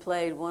ones who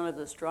played one of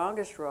the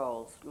strongest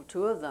roles, well,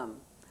 two of them,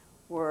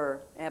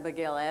 were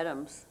Abigail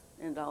Adams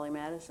and Dolly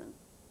Madison.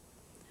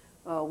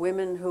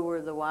 Women who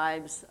were the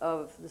wives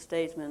of the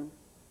statesmen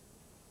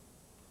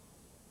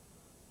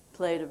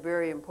played a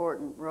very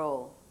important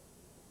role.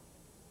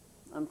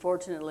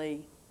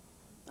 Unfortunately,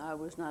 I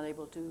was not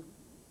able to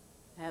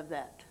have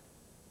that.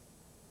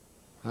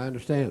 I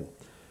understand.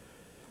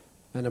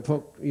 And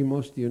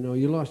most of you know,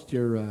 you lost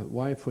your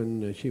wife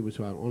when she was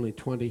only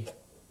 20?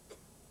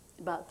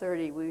 About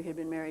 30. We had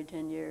been married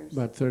 10 years.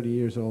 About 30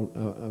 years old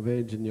of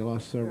age, and you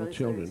lost several Early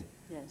children. 30s.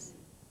 Yes,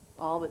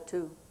 all but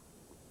two.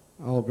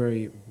 All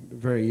very,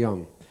 very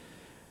young.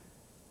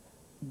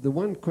 The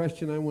one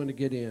question I want to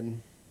get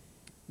in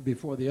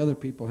before the other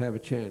people have a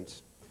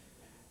chance.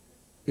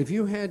 If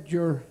you had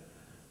your,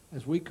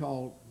 as we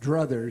call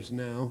druthers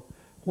now,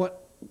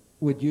 what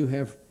would you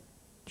have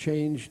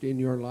changed in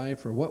your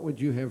life, or what would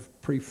you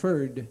have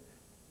preferred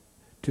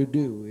to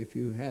do if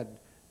you had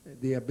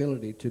the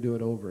ability to do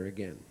it over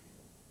again?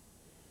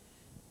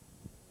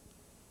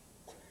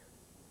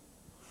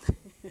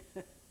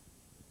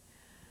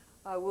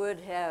 I would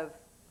have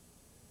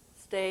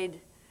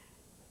stayed,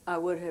 I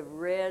would have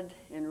read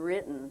and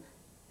written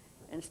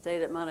and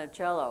stayed at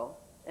Monticello.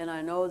 And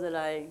I know that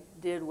I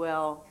did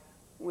well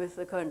with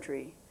the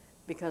country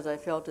because I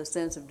felt a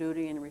sense of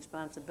duty and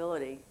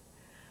responsibility.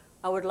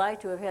 I would like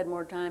to have had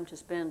more time to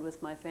spend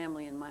with my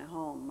family in my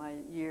home. My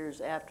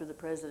years after the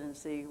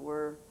presidency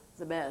were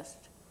the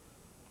best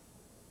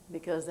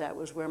because that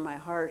was where my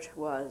heart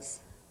was.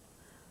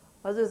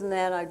 Other than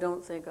that, I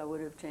don't think I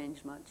would have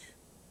changed much.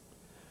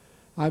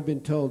 I've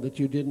been told that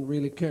you didn't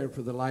really care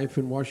for the life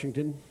in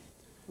Washington.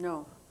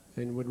 No.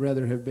 And would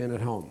rather have been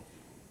at home.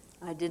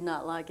 I did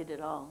not like it at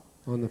all.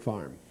 On the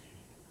farm.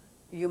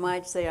 You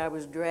might say I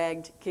was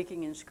dragged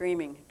kicking and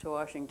screaming to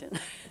Washington.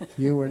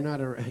 You were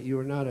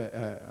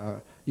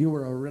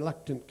a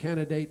reluctant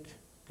candidate,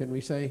 can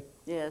we say?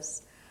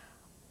 Yes.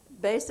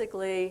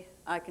 Basically,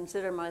 I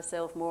consider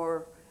myself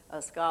more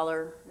a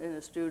scholar than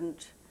a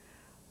student.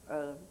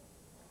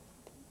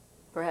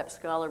 Perhaps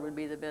scholar would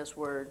be the best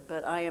word,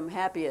 but I am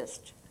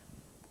happiest.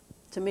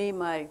 To me,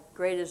 my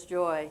greatest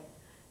joy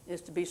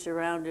is to be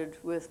surrounded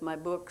with my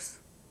books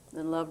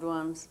and loved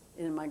ones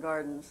in my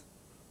gardens.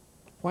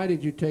 Why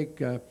did you take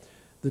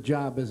the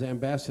job as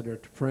ambassador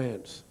to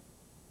France?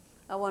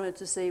 I wanted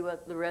to see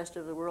what the rest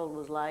of the world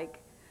was like,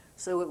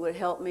 so it would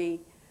help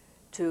me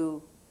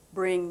to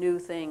bring new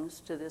things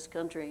to this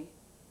country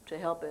to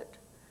help it.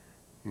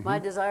 Mm-hmm. My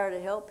desire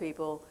to help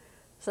people,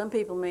 some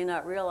people may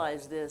not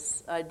realize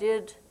this. I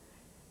did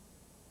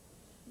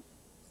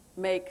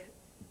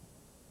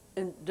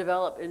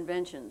develop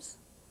inventions,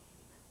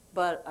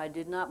 but I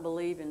did not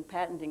believe in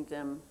patenting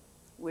them,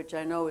 which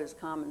I know is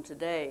common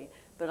today.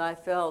 But I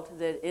felt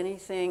that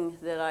anything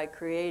that I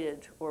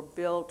created or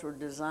built or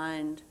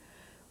designed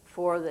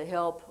for the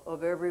help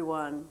of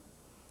everyone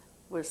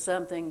was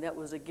something that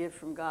was a gift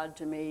from God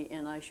to me,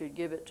 and I should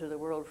give it to the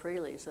world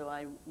freely. So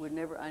I would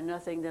never,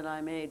 nothing that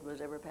I made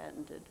was ever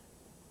patented.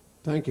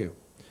 Thank you.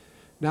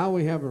 Now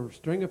we have a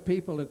string of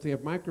people at the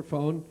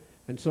microphone,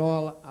 and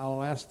so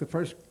I'll ask the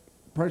first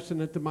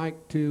person at the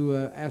mic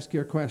to ask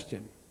your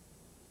question.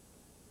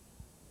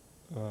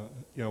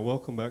 Yeah,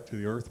 welcome back to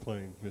the Earth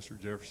plane, Mr.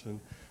 Jefferson.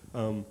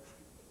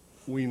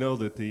 We know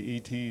that the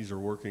ETs are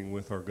working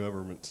with our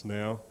governments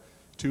now.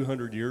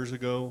 200 years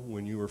ago,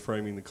 when you were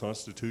framing the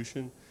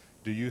Constitution,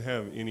 do you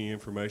have any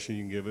information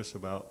you can give us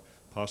about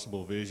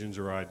possible visions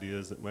or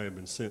ideas that may have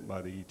been sent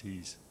by the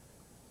ETs?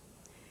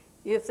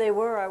 If they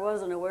were, I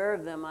wasn't aware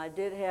of them. I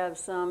did have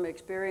some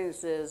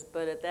experiences,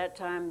 but at that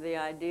time the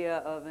idea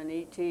of an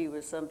ET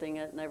was something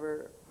that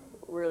never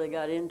really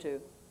got into.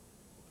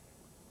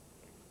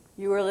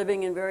 You are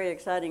living in very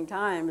exciting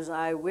times.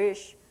 I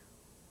wish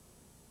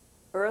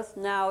Earth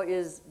now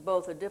is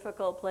both a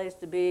difficult place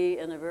to be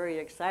and a very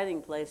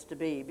exciting place to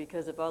be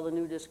because of all the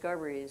new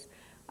discoveries.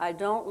 I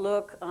don't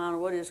look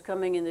on what is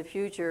coming in the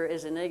future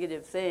as a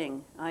negative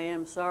thing. I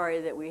am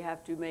sorry that we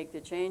have to make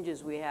the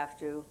changes we have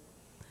to.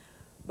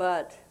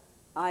 but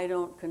I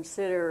don't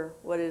consider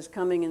what is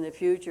coming in the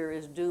future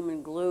as doom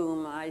and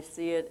gloom. I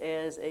see it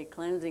as a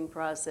cleansing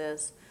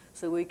process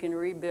so we can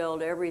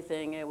rebuild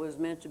everything it was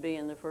meant to be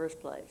in the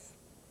first place.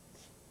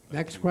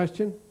 Next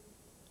question.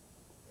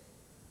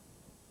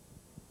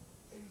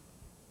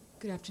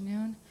 Good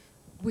afternoon.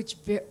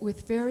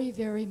 With very,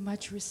 very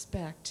much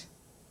respect,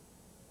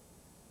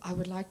 I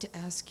would like to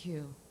ask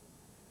you,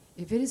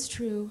 if it is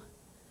true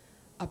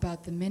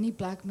about the many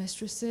black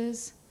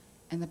mistresses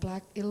and the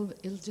black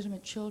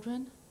illegitimate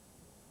children?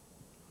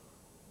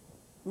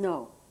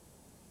 No.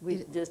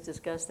 We just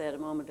discussed that a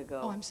moment ago.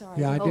 Oh, I'm sorry.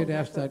 Yeah, I did Oh,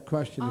 ask that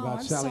question about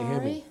I'm Sally sorry.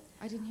 Heming.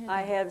 I didn't hear that.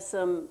 I have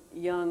some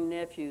young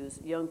nephews,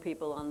 young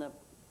people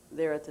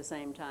there at the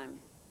same time.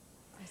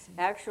 I see.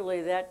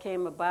 Actually, that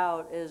came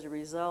about as a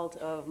result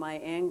of my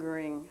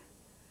angering.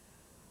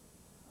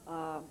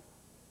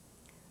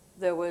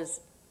 There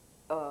was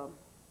a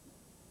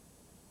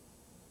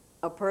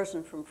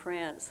person from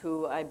France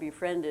who I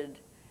befriended,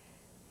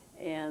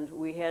 and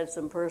we had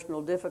some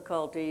personal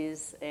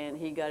difficulties, and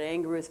he got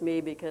angry with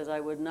me because I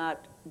would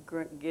not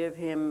give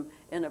him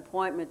an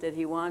appointment that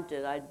he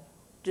wanted. I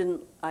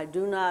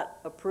do not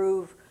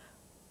approve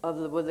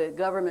of what the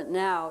government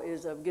now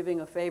is of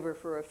giving a favor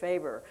for a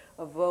favor.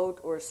 A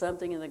vote or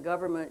something in the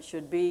government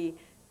should be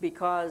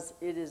because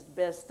it is the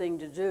best thing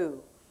to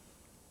do.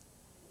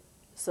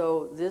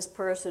 So this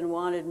person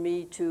wanted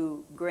me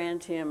to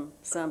grant him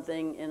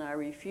something, and I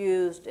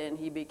refused, and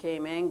he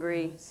became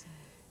angry.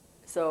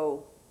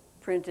 So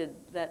printed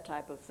that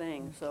type of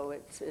thing. So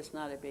it's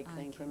not a big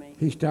thing for me.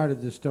 He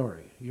started the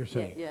story, you're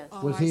saying? Yes.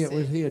 Oh, Was I he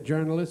see. a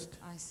journalist?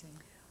 I see.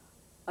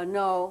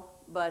 No,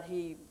 but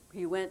he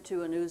went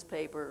to a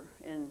newspaper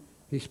and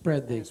He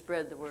spread the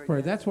spread the word.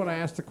 word. That's what I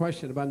asked the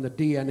question about the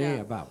DNA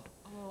Yeah. about.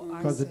 Oh, I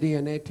Because the see.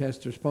 DNA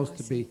tests are supposed I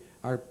to see. be,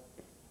 are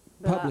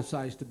But I-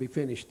 publicized to be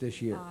finished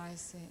this year. Oh, I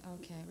see.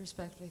 Okay.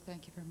 Respectfully,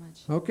 thank you very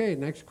much. Okay,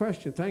 next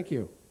question. Thank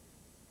you.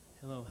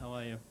 Hello, how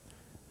are you?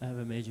 I have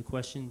a major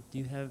question. Do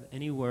you have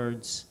any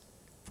words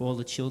for all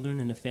the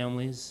children and the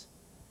families,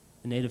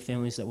 the Native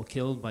families that were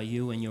killed by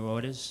you and your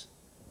orders?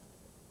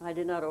 I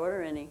did not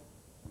order any.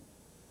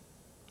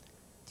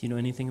 Do you know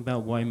anything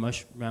about why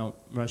Mount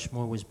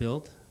Rushmore was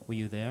built? Were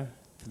you there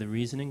for the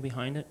reasoning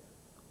behind it?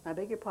 I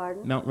beg your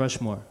pardon? Mount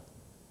Rushmore,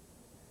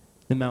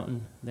 the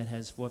mountain that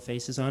has 4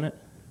 faces on it?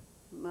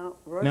 Mount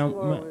Rushmore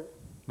was,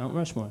 Mount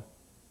Rushmore.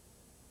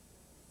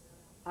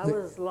 I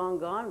was long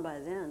gone by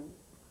then.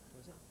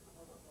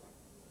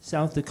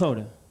 South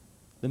Dakota,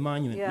 the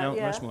monument, Yeah, Mount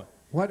yeah. Rushmore.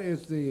 What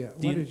is the,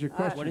 what is your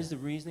question? What is the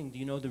reasoning? Do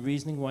you know the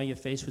reasoning why your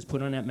face was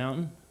put on that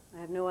mountain?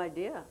 I have no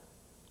idea.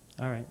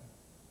 All right.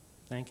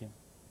 Thank you.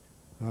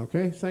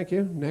 Okay, thank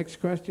you. Next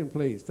question,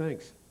 please.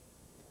 Thanks.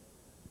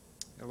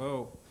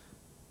 Hello.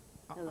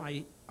 Hello.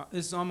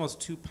 This is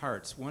almost 2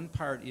 parts. One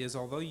part is,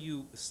 although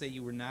you say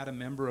you were not a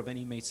member of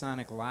any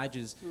Masonic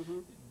lodges,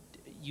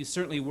 you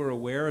certainly were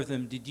aware of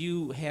them. Did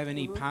you have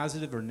any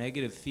positive or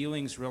negative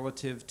feelings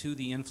relative to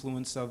the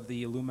influence of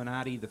the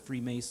Illuminati, the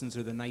Freemasons,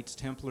 or the Knights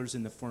Templars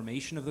in the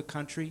formation of the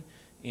country,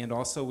 and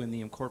also in the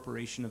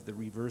incorporation of the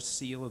reverse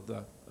seal of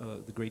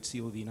the Great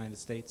Seal of the United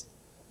States?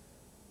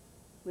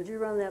 Would you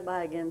run that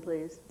by again,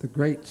 please? The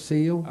Great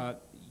Seal?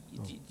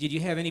 Did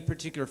you have any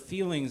particular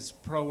feelings,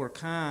 pro or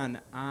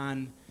con,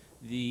 on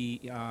the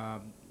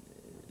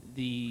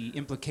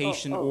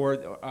implication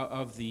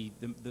of the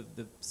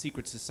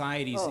secret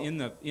societies in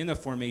the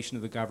formation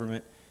of the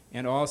government,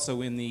 and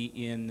also in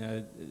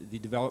the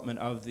development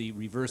of the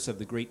reverse of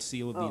the Great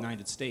Seal of the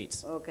United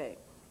States? Okay.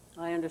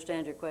 I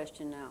understand your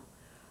question now.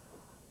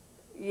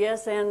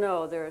 Yes and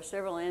no. There are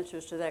several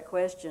answers to that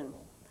question.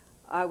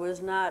 I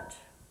was not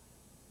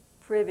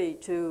privy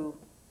to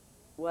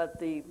what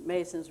the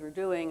Masons were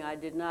doing. I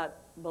did not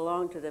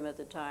belong to them at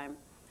the time.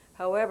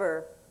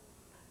 However,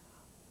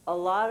 a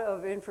lot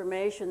of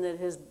information that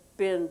has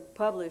been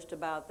published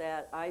about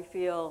that, I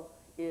feel,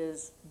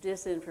 is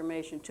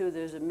disinformation too.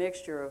 There's a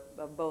mixture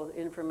of both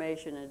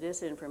information and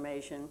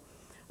disinformation.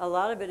 A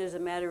lot of it is a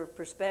matter of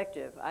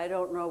perspective. I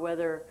don't know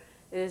whether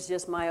it is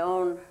just my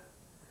own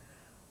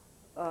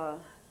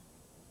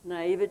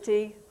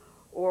naivety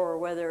or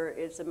whether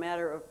it's a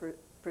matter of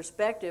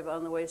perspective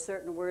on the way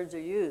certain words are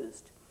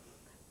used.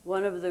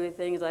 One of the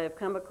things I have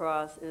come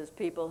across is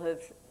people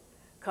have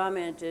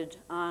commented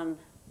on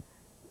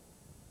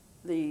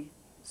the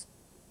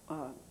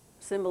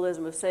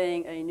symbolism of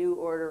saying a new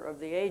order of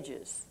the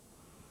ages.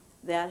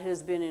 That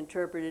has been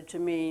interpreted to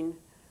mean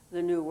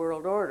the New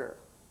World Order.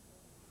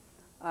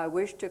 I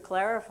wish to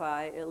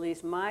clarify at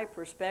least my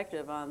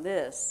perspective on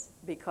this,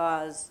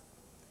 because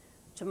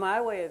to my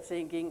way of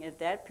thinking, at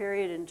that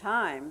period in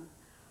time,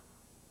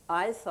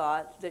 I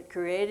thought that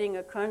creating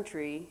a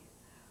country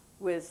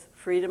with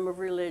freedom of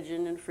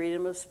religion and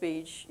freedom of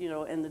speech, you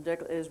know, and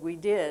as we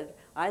did,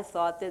 I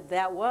thought that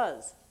that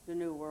was the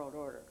New World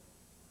Order,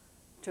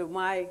 to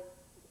my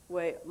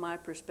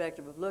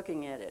perspective of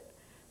looking at it.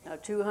 Now,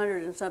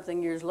 200 and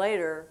something years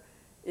later,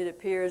 it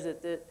appears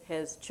that it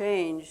has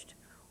changed,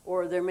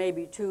 or there may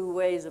be 2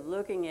 ways of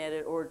looking at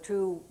it, or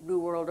 2 New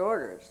World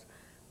Orders.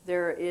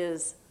 There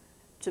is,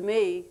 to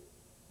me,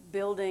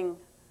 building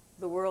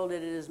the world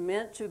that it is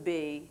meant to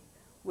be,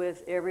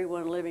 with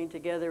everyone living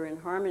together in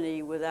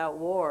harmony without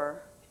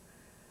war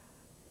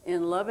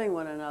and loving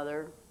one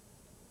another,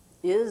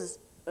 is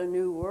a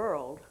new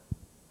world.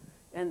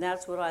 And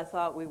that's what I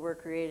thought we were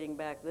creating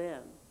back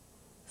then.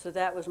 So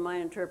that was my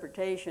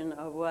interpretation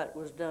of what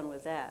was done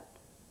with that.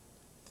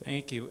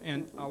 Thank you.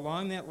 And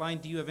along that line,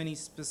 do you have any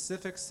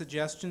specific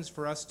suggestions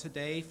for us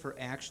today for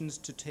actions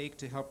to take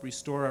to help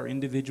restore our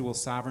individual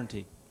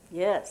sovereignty?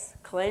 Yes,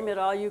 claim it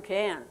all you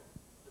can.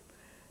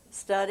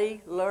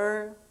 Study,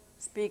 learn,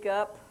 speak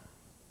up.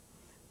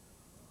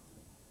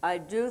 I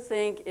do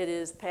think it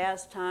is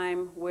past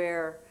time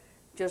where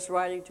just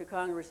writing to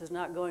Congress is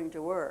not going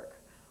to work.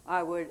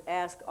 I would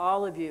ask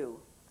all of you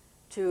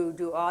to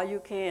do all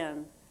you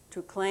can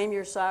to claim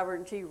your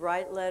sovereignty,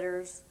 write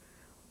letters.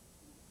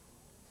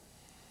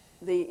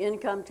 The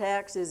income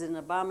tax is an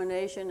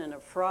abomination and a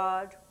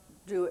fraud.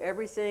 Do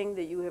everything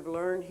that you have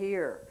learned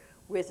here.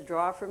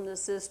 Withdraw from the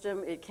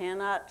system. It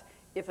cannot,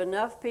 if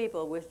enough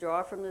people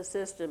withdraw from the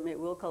system, it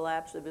will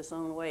collapse of its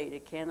own weight.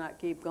 It cannot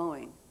keep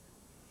going.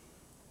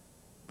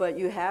 But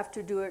you have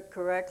to do it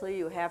correctly.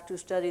 You have to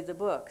study the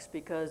books,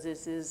 because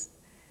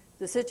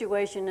the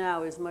situation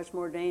now is much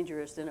more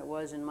dangerous than it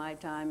was in my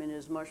time, and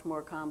is much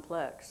more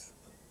complex.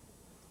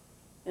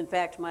 In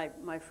fact,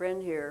 my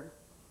friend here,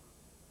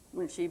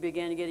 when she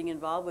began getting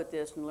involved with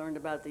this and learned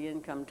about the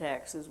income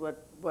tax, is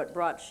what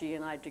brought she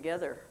and I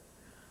together,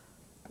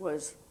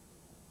 was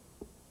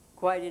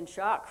quite in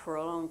shock for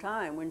a long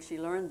time when she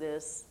learned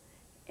this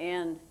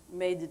and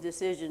made the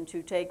decision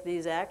to take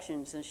these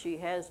actions. And she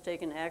has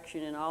taken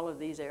action in all of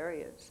these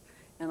areas.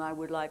 And I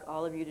would like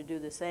all of you to do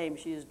the same.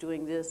 She is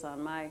doing this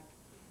on my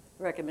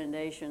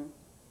recommendation.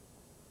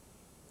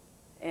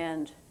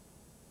 And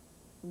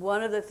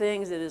one of the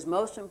things that is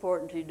most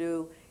important to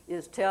do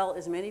is tell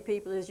as many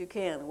people as you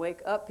can. Wake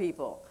up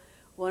people.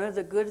 One of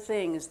the good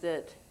things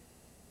that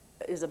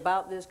is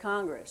about this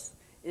Congress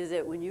is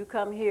that when you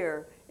come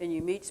here and you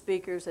meet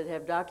speakers that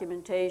have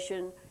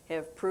documentation,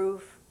 have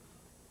proof,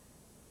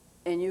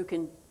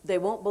 and they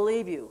won't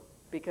believe you,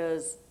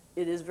 because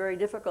it is very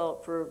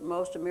difficult for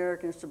most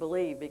Americans to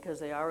believe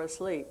because they are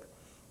asleep.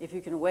 If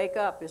you can wake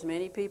up as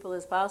many people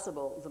as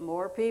possible, the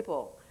more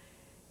people.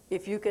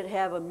 If you could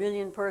have a 1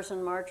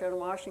 million-person march on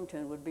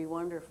Washington, would be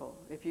wonderful.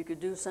 If you could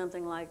do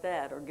something like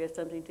that or get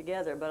something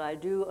together. But I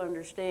do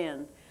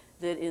understand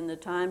that in the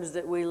times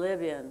that we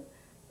live in,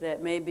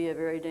 that may be a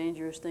very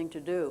dangerous thing to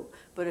do.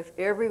 But if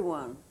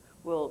everyone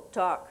will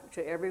talk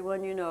to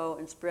everyone you know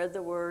and spread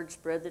the word,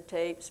 spread the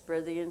tape,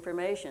 spread the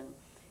information,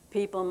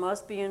 people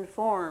must be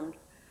informed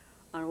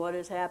on what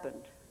has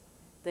happened.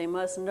 They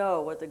must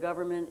know what the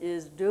government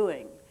is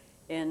doing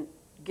and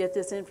get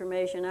this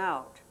information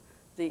out.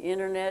 The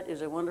internet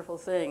is a wonderful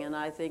thing, and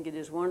I think it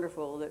is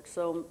wonderful that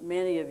so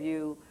many of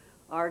you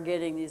are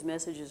getting these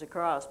messages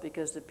across,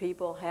 because the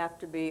people have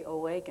to be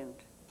awakened.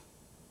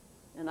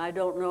 And I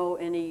don't know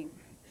any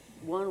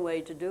one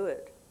way to do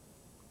it.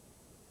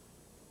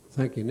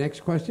 Thank you.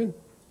 Next question.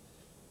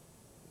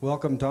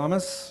 Welcome,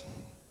 Thomas.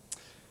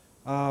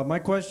 My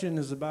question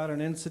is about an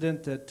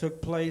incident that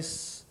took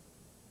place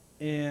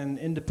in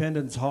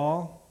Independence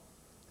Hall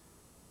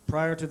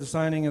prior to the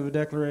signing of the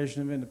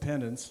Declaration of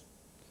Independence.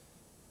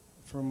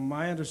 From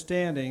my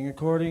understanding,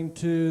 according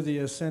to the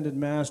Ascended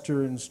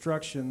Master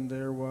instruction,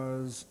 there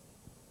was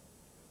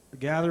a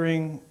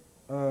gathering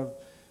of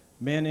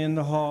men in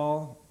the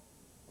hall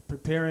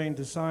preparing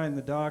to sign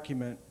the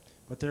document,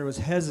 but there was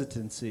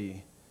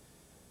hesitancy.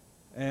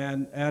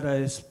 And at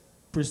a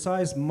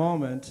precise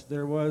moment,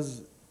 there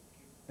was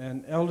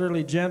an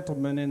elderly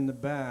gentleman in the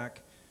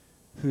back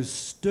who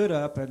stood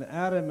up and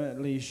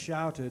adamantly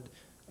shouted,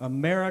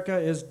 "America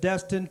is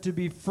destined to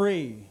be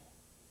free."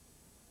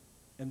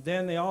 And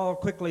then they all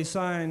quickly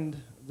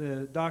signed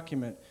the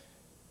document.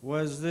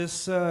 Was this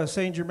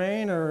Saint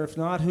Germain, or if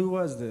not, who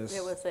was this?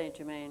 It was Saint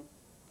Germain.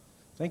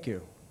 Thank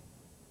you.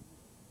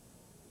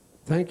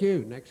 Thank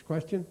you. Next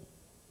question.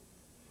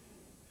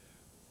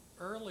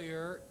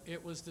 Earlier,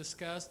 it was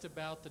discussed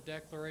about the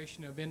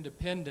Declaration of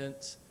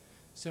Independence.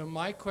 So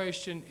my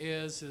question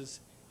is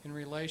in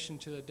relation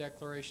to the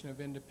Declaration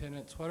of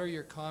Independence, what are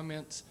your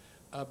comments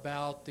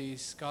about the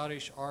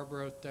Scottish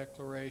Arbroath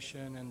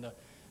Declaration and the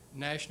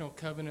National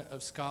Covenant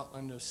of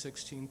Scotland of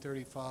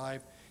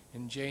 1635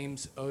 and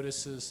James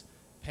Otis's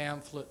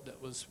pamphlet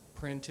that was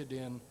printed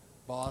in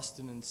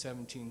Boston in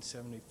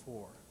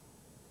 1774?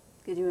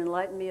 Could you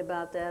enlighten me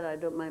about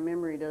that? My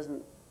memory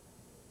doesn't.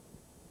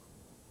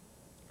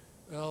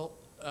 Well,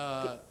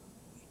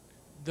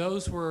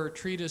 those were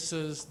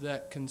treatises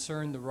that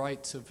concerned the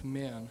rights of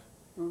men.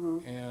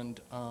 Mm-hmm. And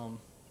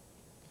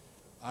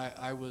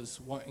I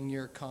was wanting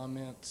your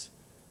comments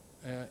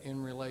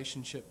in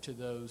relationship to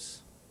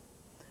those.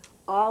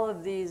 All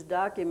of these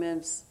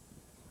documents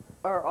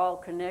are all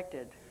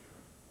connected.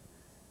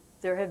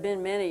 There have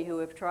been many who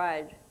have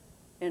tried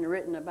and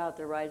written about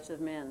the rights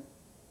of men.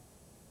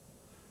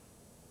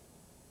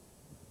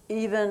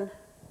 Even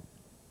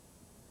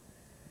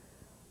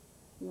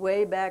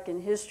way back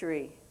in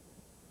history,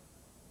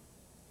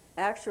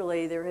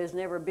 Actually, there has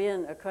never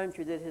been a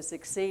country that has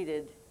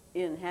succeeded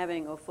in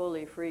having a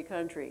fully free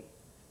country.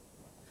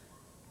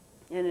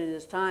 And it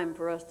is time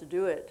for us to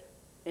do it.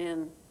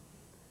 And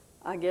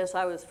I guess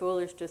I was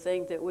foolish to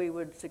think that we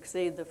would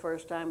succeed the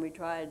first time we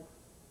tried.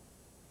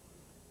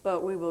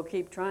 But we will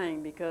keep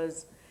trying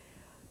because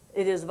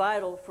it is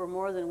vital for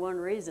more than one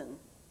reason.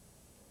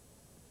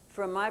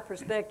 From my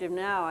perspective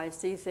now, I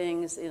see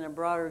things in a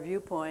broader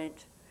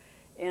viewpoint.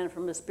 And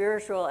from a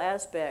spiritual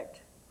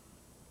aspect,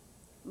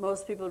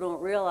 most people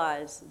don't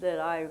realize that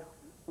I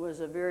was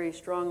a very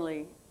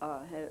strongly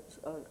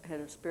had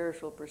a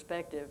spiritual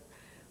perspective.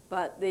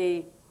 But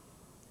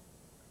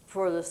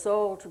for the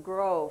soul to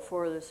grow,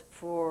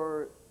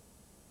 for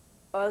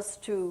us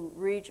to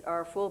reach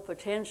our full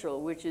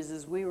potential, which is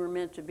as we were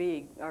meant to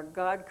be, our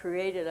God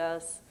created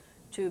us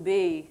to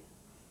be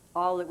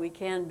all that we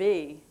can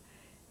be,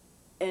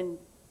 and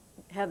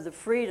have the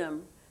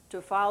freedom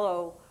to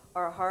follow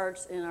our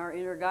hearts and our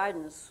inner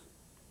guidance.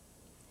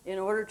 In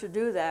order to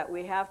do that,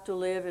 we have to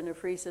live in a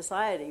free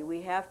society.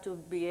 We have to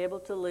be able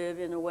to live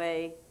in a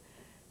way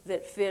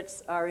that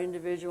fits our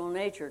individual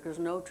nature, because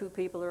no two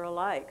people are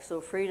alike. So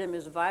freedom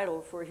is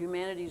vital for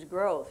humanity's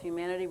growth.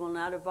 Humanity will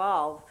not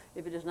evolve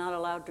if it is not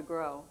allowed to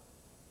grow.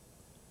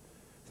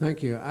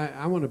 Thank you.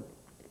 I want to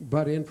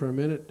butt in for a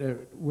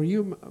minute. Were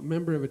you a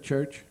member of a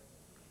church?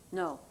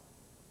 No.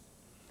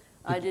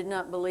 I did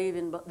not believe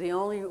in, the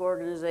only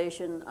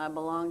organization I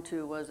belonged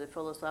to was a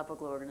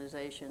philosophical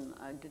organization.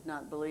 I did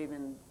not believe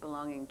in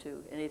belonging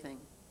to anything.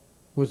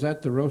 Was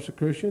that the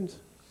Rosicrucians?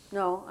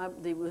 No,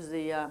 it was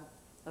a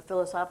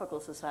philosophical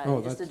society.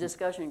 Oh, Just a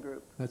discussion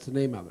group. That's the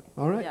name of it.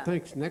 All right, Yeah.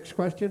 thanks. Next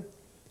question.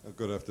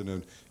 Good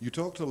afternoon. You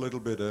talked a little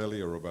bit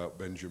earlier about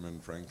Benjamin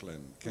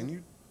Franklin. Can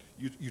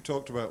you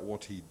talked about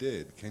what he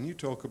did. Can you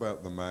talk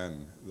about the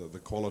man, the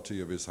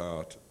quality of his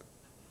heart?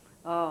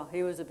 Oh,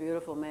 he was a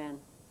beautiful man.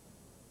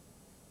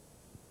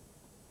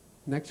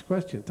 Next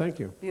question. Thank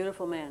you.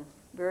 Beautiful man.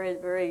 Very,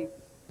 very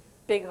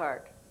big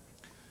heart.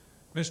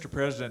 Mr.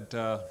 President,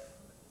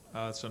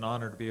 it's an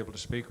honor to be able to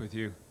speak with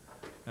you,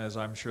 as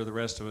I'm sure the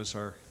rest of us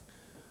are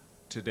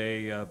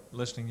today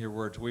listening to your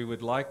words. We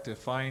would like to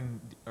find,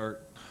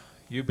 or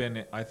you've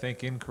been, I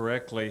think,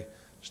 incorrectly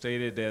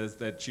stated as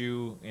that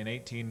you, in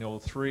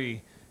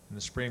 1803, and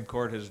the Supreme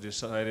Court has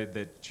decided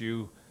that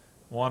you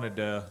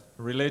wanted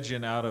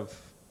religion out of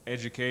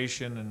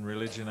education and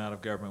religion out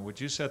of government.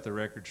 Would you set the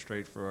record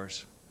straight for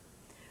us?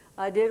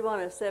 I did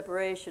want a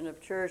separation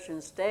of church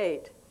and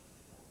state,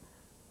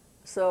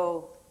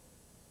 so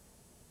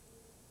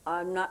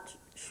I'm not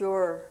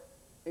sure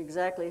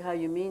exactly how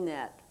you mean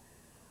that.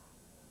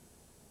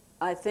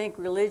 I think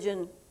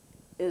religion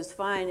is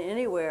fine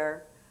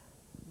anywhere,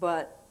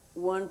 but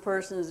one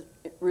person's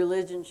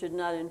religion should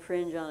not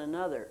infringe on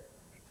another.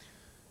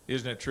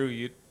 Isn't it true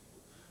you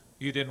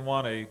didn't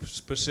want a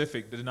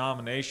specific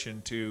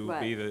denomination to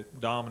be the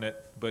dominant,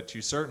 but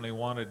you certainly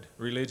wanted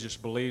religious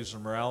beliefs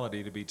and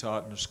morality to be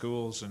taught in the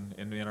schools and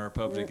in our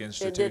public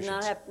institutions? It did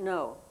not have,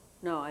 no,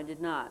 I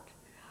did not.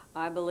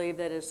 I believe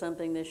that is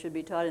something that should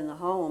be taught in the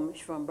home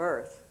from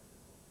birth.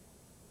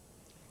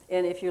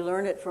 And if you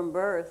learn it from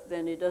birth,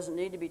 then it doesn't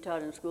need to be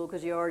taught in school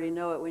because you already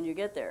know it when you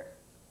get there.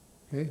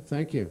 Okay,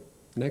 thank you.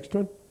 Next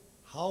one.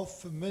 How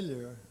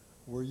familiar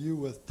were you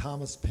with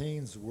Thomas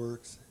Paine's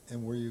works,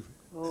 and were you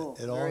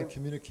at all in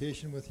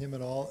communication with him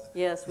at all?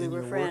 Yes, we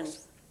were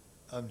friends.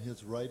 On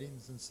his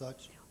writings and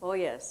such? Oh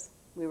yes,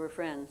 we were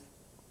friends.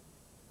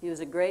 He was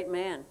a great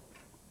man.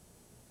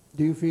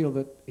 Do you feel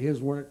that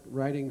his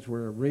writings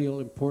were a real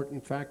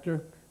important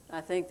factor?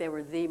 I think they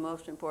were the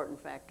most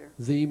important factor.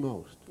 The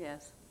most?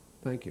 Yes.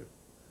 Thank you.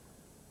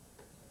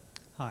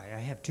 Hi, I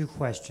have two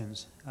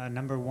questions.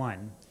 Number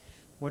one,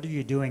 what are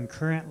you doing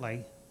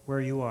currently where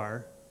you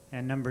are?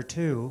 And number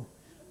two,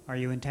 are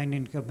you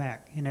intending to go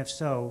back? And if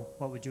so,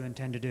 what would you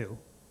intend to do?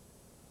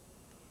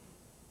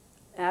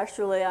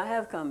 Actually, I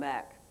have come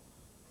back.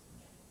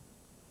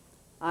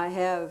 I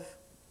have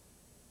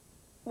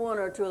 1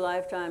 or 2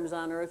 lifetimes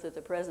on Earth at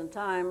the present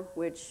time,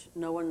 which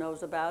no one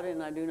knows about,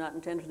 and I do not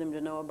intend for them to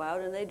know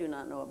about, and they do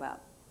not know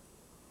about.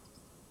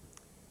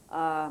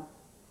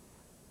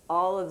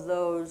 All of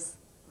those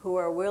who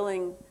are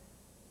willing,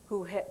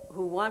 who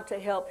want to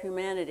help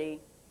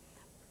humanity,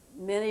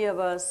 many of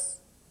us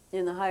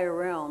in the higher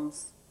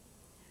realms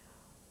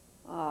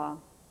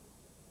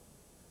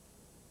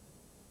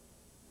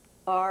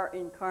are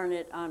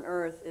incarnate on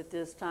Earth at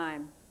this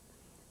time,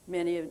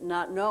 many of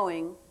not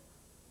knowing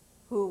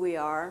who we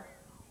are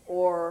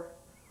or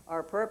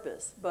our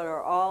purpose, but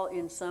are all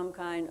in some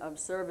kind of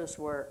service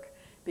work,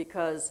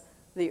 because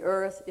the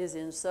Earth is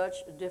in such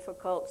a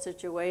difficult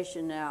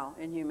situation now,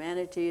 and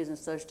humanity is in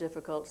such a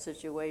difficult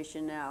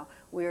situation now.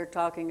 We are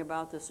talking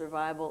about the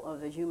survival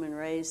of the human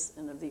race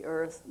and of the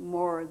Earth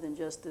more than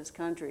just this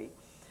country.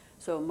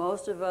 So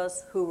most of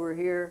us who were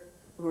here,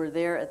 who were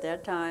there at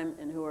that time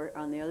and who are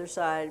on the other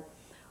side,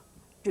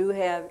 do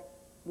have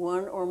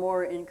 1 or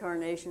more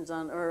incarnations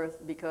on Earth,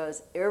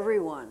 because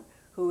everyone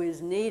who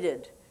is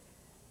needed,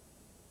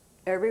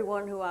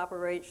 everyone who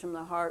operates from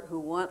the heart, who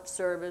wants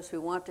service,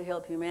 who want to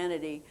help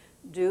humanity,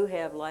 do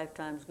have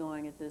lifetimes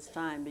going at this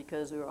time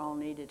because we're all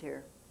needed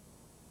here.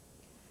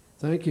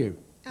 Thank you.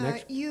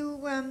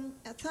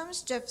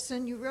 Thomas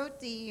Jefferson, you wrote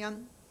the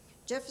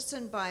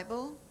Jefferson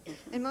Bible,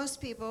 and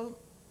most people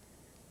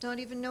don't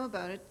even know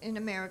about it in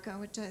America,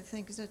 which I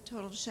think is a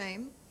total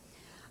shame.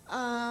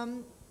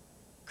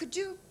 Could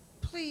you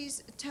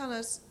please tell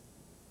us,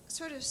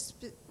 sort of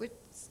with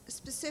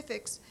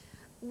specifics,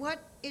 what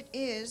it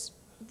is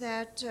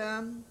that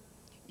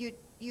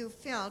you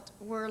felt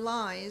were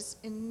lies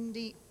in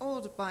the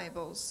old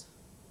Bibles?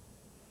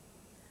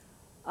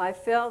 I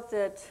felt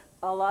that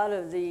a lot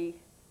of the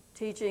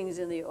teachings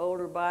in the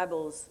older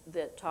Bibles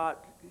that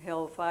taught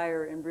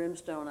hellfire and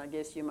brimstone, I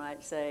guess you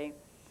might say,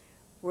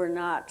 were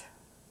not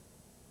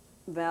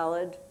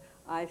valid.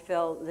 I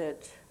felt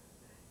that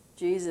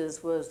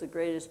Jesus was the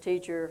greatest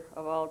teacher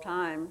of all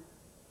time,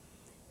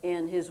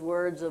 and his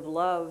words of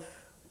love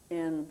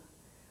and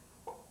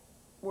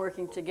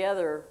working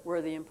together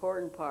were the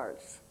important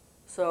parts.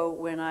 So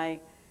when I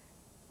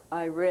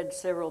read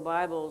several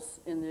Bibles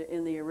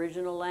in the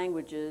original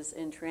languages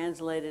and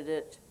translated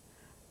it,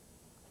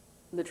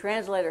 the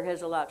translator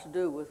has a lot to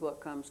do with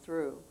what comes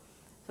through.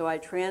 So I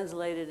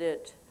translated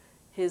it,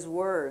 his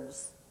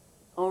words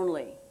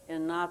only,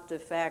 and not the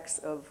facts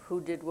of who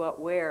did what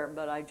where,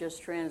 but I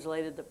just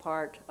translated the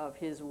part of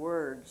his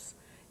words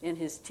in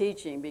his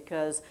teaching,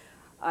 because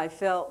I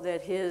felt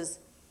that his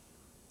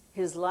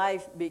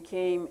life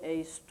became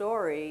a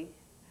story,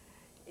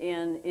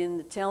 and in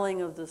the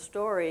telling of the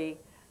story,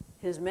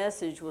 his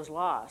message was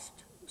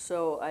lost.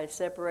 So I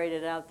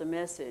separated out the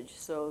message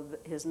so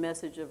that his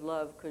message of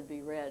love could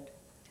be read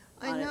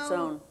on its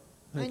own.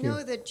 I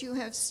know that you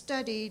have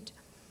studied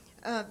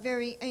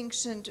very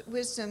ancient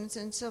wisdoms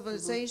and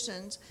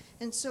civilizations,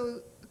 and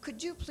so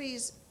could you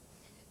please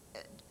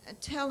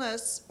tell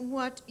us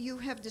what you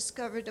have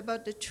discovered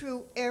about the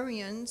true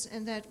Aryans,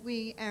 and that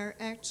we are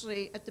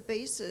actually at the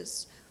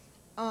basis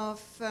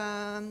of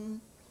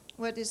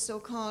what is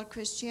so-called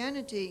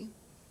Christianity,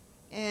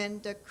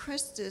 and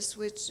Christus,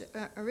 which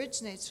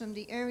originates from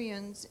the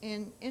Aryans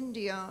in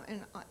India,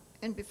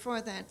 and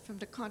before that from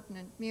the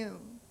continent Mu.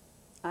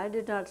 I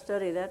did not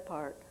study that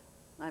part.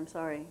 I'm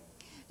sorry.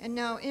 And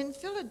now in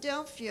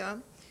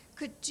Philadelphia,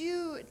 could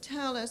you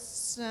tell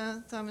us,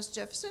 Thomas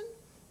Jefferson,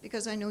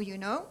 because I know you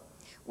know,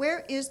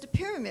 where is the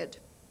pyramid?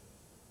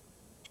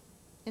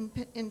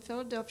 In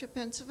Philadelphia,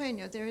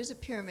 Pennsylvania, there is a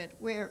pyramid.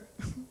 Where?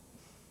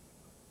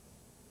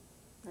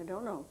 I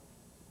don't know.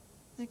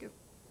 Thank you.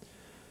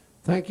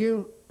 Thank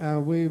you.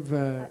 We've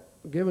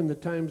given the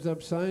time's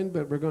up sign,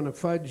 but we're going to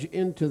fudge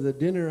into the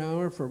dinner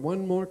hour for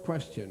one more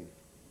question.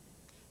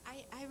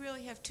 I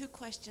really have two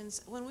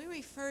questions. When we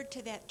referred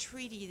to that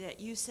treaty that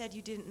you said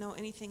you didn't know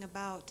anything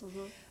about,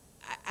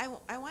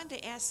 I wanted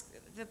to ask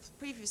the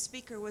previous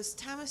speaker, was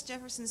Thomas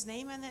Jefferson's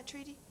name on that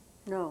treaty?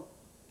 No.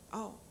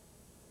 Oh.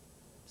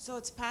 So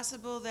it's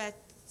possible that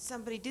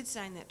somebody did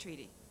sign that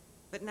treaty,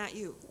 but not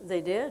you?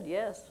 They did,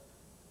 yes.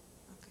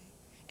 Okay.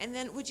 And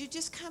then would you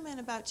just comment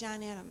about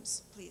John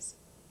Adams, please?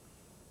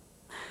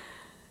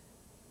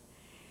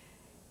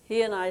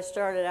 He and I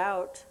started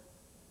out,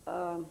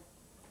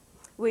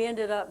 we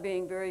ended up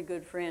being very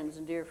good friends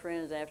and dear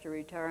friends after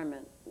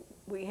retirement.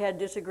 We had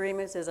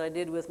disagreements, as I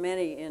did with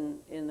many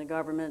in the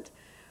government.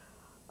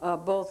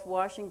 Both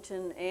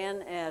Washington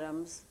and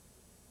Adams,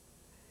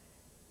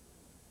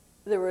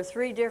 there were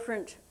three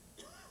different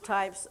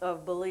types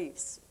of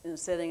beliefs in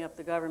setting up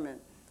the government.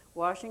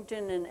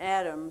 Washington and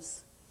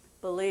Adams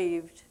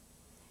believed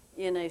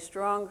in a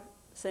strong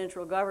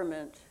central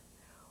government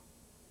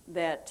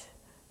that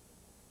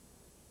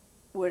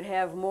would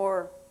have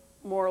more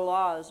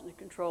laws to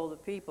control the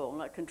people.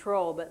 Not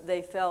control, but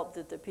they felt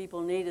that the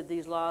people needed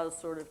these laws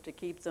sort of to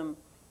keep them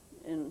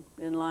in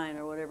line,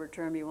 or whatever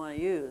term you want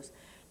to use.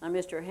 Now,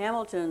 Mr.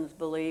 Hamilton's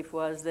belief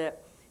was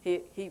that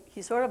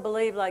he sort of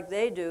believed like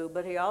they do,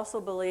 but he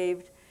also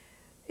believed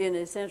in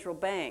a central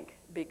bank,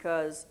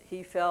 because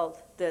he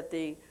felt that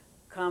the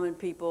common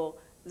people,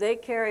 they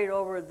carried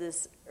over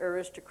this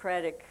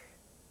aristocratic,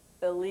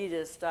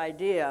 elitist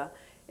idea,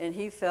 and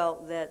he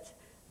felt that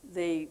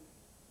the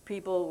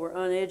people were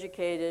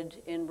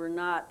uneducated and were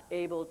not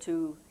able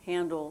to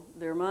handle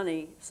their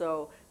money,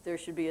 so there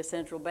should be a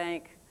central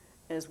bank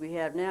as we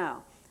have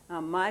now.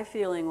 My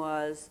feeling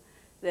was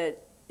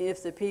that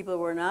if the people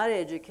were not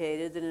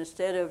educated, then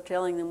instead of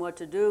telling them what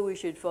to do, we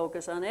should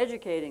focus on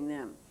educating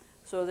them.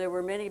 So there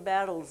were many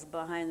battles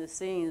behind the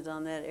scenes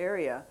on that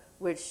area,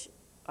 which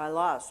I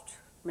lost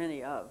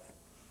many of.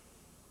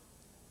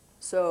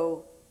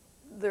 So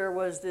there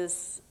was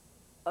this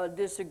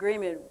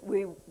disagreement.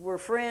 We were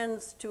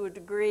friends to a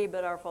degree,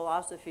 but our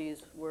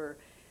philosophies were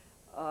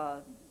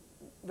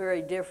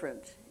very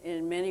different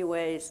in many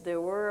ways.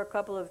 There were a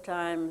couple of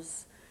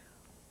times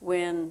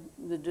when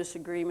the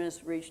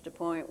disagreements reached a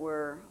point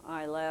where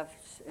I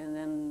left and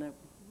then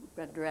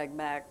got dragged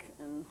back.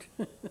 And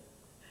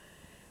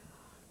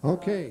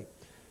okay.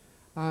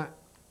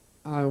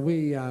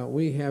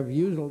 We have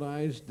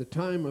utilized the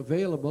time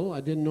available.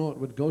 I didn't know it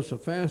would go so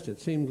fast. It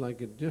seemed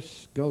like it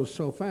just goes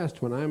so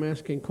fast when I'm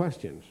asking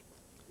questions.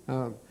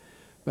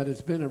 But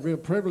it's been a real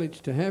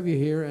privilege to have you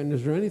here. And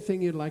is there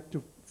anything you'd like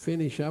to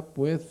finish up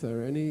with,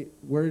 or any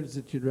words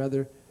that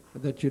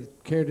you'd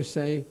care to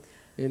say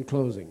in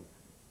closing?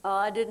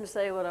 I didn't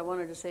say what I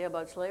wanted to say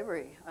about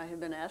slavery. I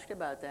have been asked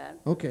about that.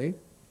 Okay.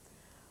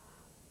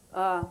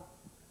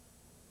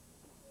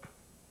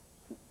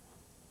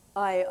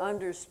 I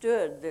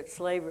understood that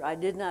slavery, I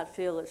did not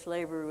feel that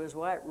slavery was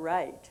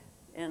right,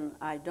 and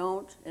I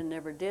don't and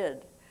never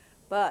did.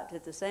 But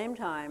at the same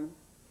time,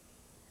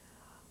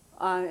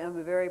 I am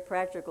a very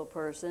practical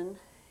person,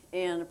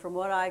 and from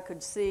what I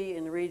could see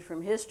and read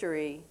from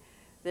history,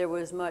 there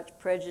was much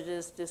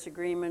prejudice,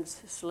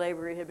 disagreements.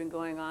 Slavery had been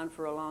going on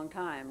for a long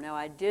time. Now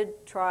I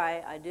did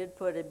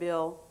put a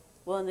bill,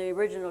 well, in the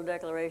original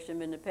Declaration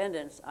of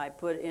Independence, I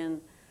put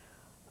in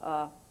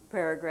a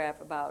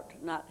paragraph about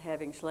not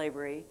having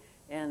slavery,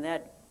 and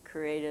that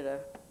created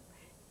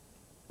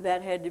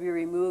that had to be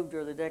removed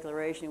or the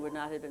Declaration would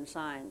not have been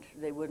signed.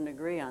 They wouldn't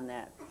agree on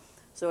that.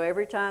 So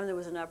every time there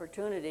was an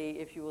opportunity,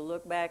 if you will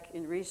look back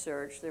in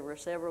research, there were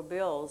several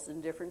bills in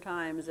different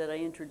times that I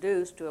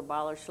introduced to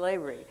abolish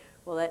slavery.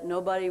 Well, that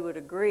nobody would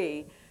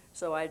agree,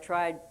 so I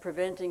tried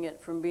preventing it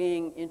from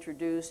being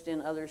introduced in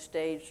other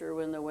states or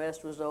when the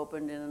West was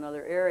opened in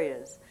other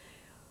areas.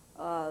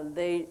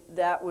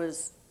 That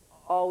was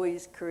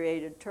always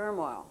created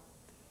turmoil.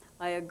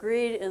 I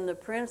agreed in the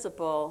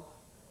principle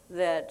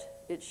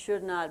that it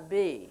should not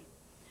be,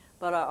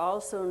 but I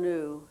also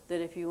knew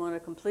that if you want to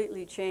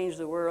completely change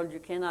the world, you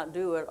cannot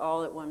do it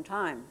all at one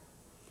time.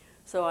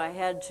 So I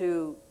had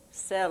to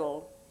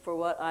settle for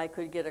what I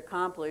could get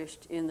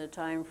accomplished in the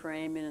time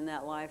frame and in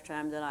that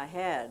lifetime that I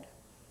had.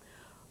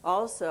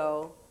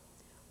 Also,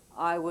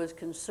 I was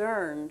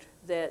concerned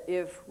that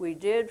if we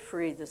did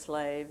free the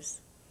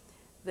slaves,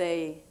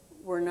 they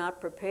were not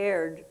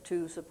prepared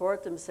to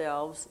support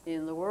themselves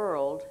in the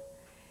world.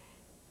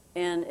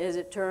 And as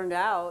it turned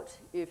out,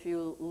 if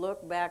you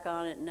look back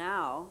on it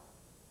now,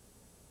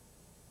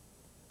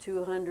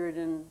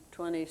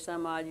 220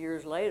 some odd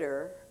years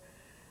later,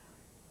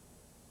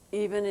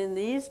 even in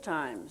these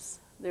times,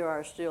 there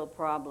are still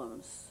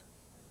problems.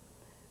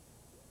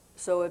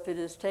 So if it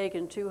has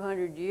taken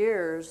 200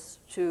 years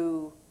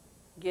to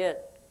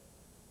get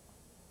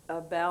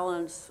a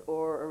balance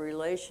or a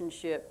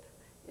relationship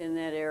in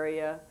that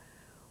area,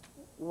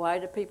 why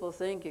do people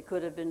think it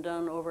could have been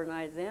done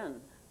overnight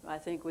then? I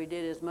think we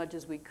did as much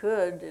as we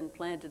could and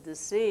planted the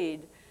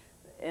seed,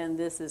 and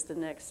this is the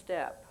next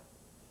step.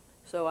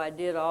 So I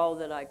did all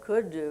that I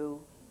could do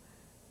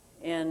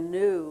and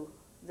knew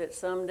that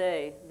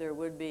someday there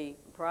would be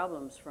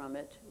problems from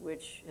it,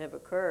 which have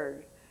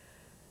occurred.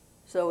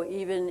 So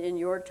even in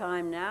your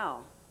time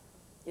now,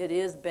 it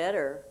is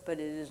better, but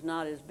it is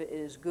not as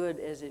good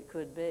as it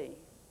could be.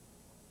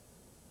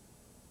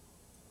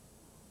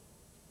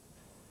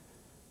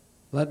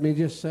 Let me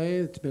just say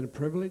it's been a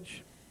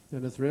privilege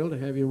and a thrill to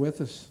have you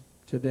with us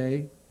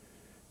today.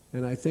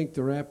 And I think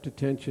the rapt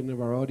attention of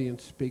our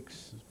audience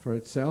speaks for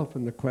itself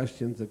and the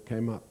questions that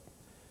came up.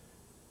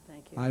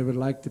 Thank you. I would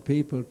like the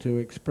people to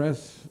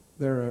express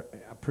their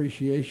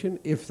appreciation,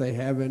 if they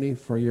have any,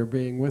 for your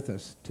being with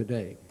us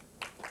today.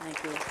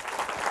 Thank you.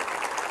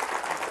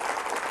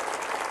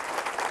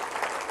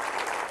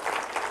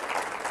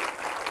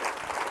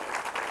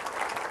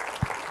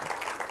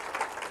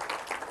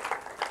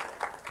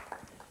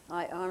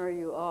 I honor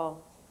you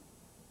all.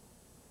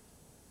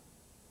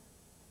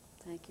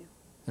 Thank you.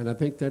 And I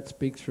think that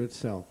speaks for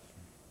itself.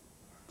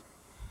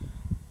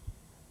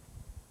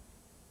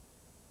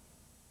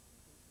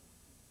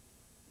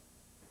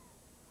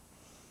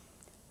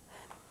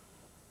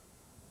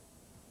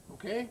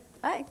 Okay?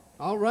 Hi.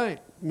 All right.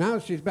 Now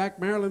she's back,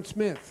 Marilyn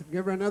Smith.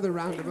 Give her another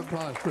round of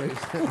applause, please.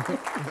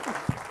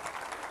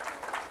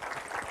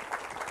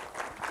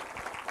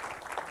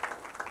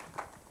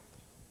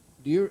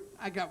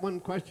 I got one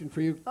question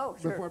for you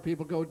before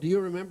people go. Do you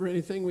remember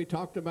anything we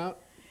talked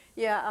about?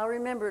 Yeah, I'll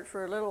remember it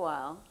for a little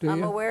while.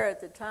 I'm aware at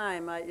the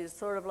time. It's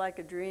sort of like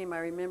a dream. I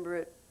remember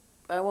it.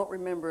 I won't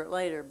remember it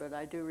later, but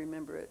I do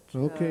remember it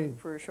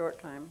for a short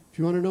time. If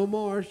you want to know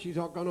more, she's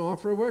going to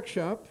offer a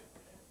workshop.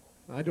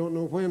 I don't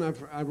know when.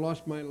 I've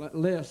lost my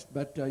list,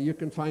 but you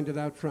can find it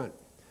out front.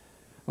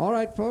 All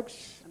right,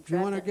 folks. If you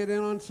want to get in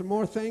on some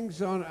more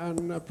things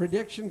on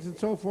predictions and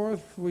so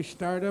forth, we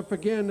start up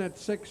again at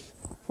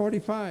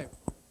 6:45.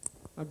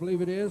 I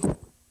believe it is.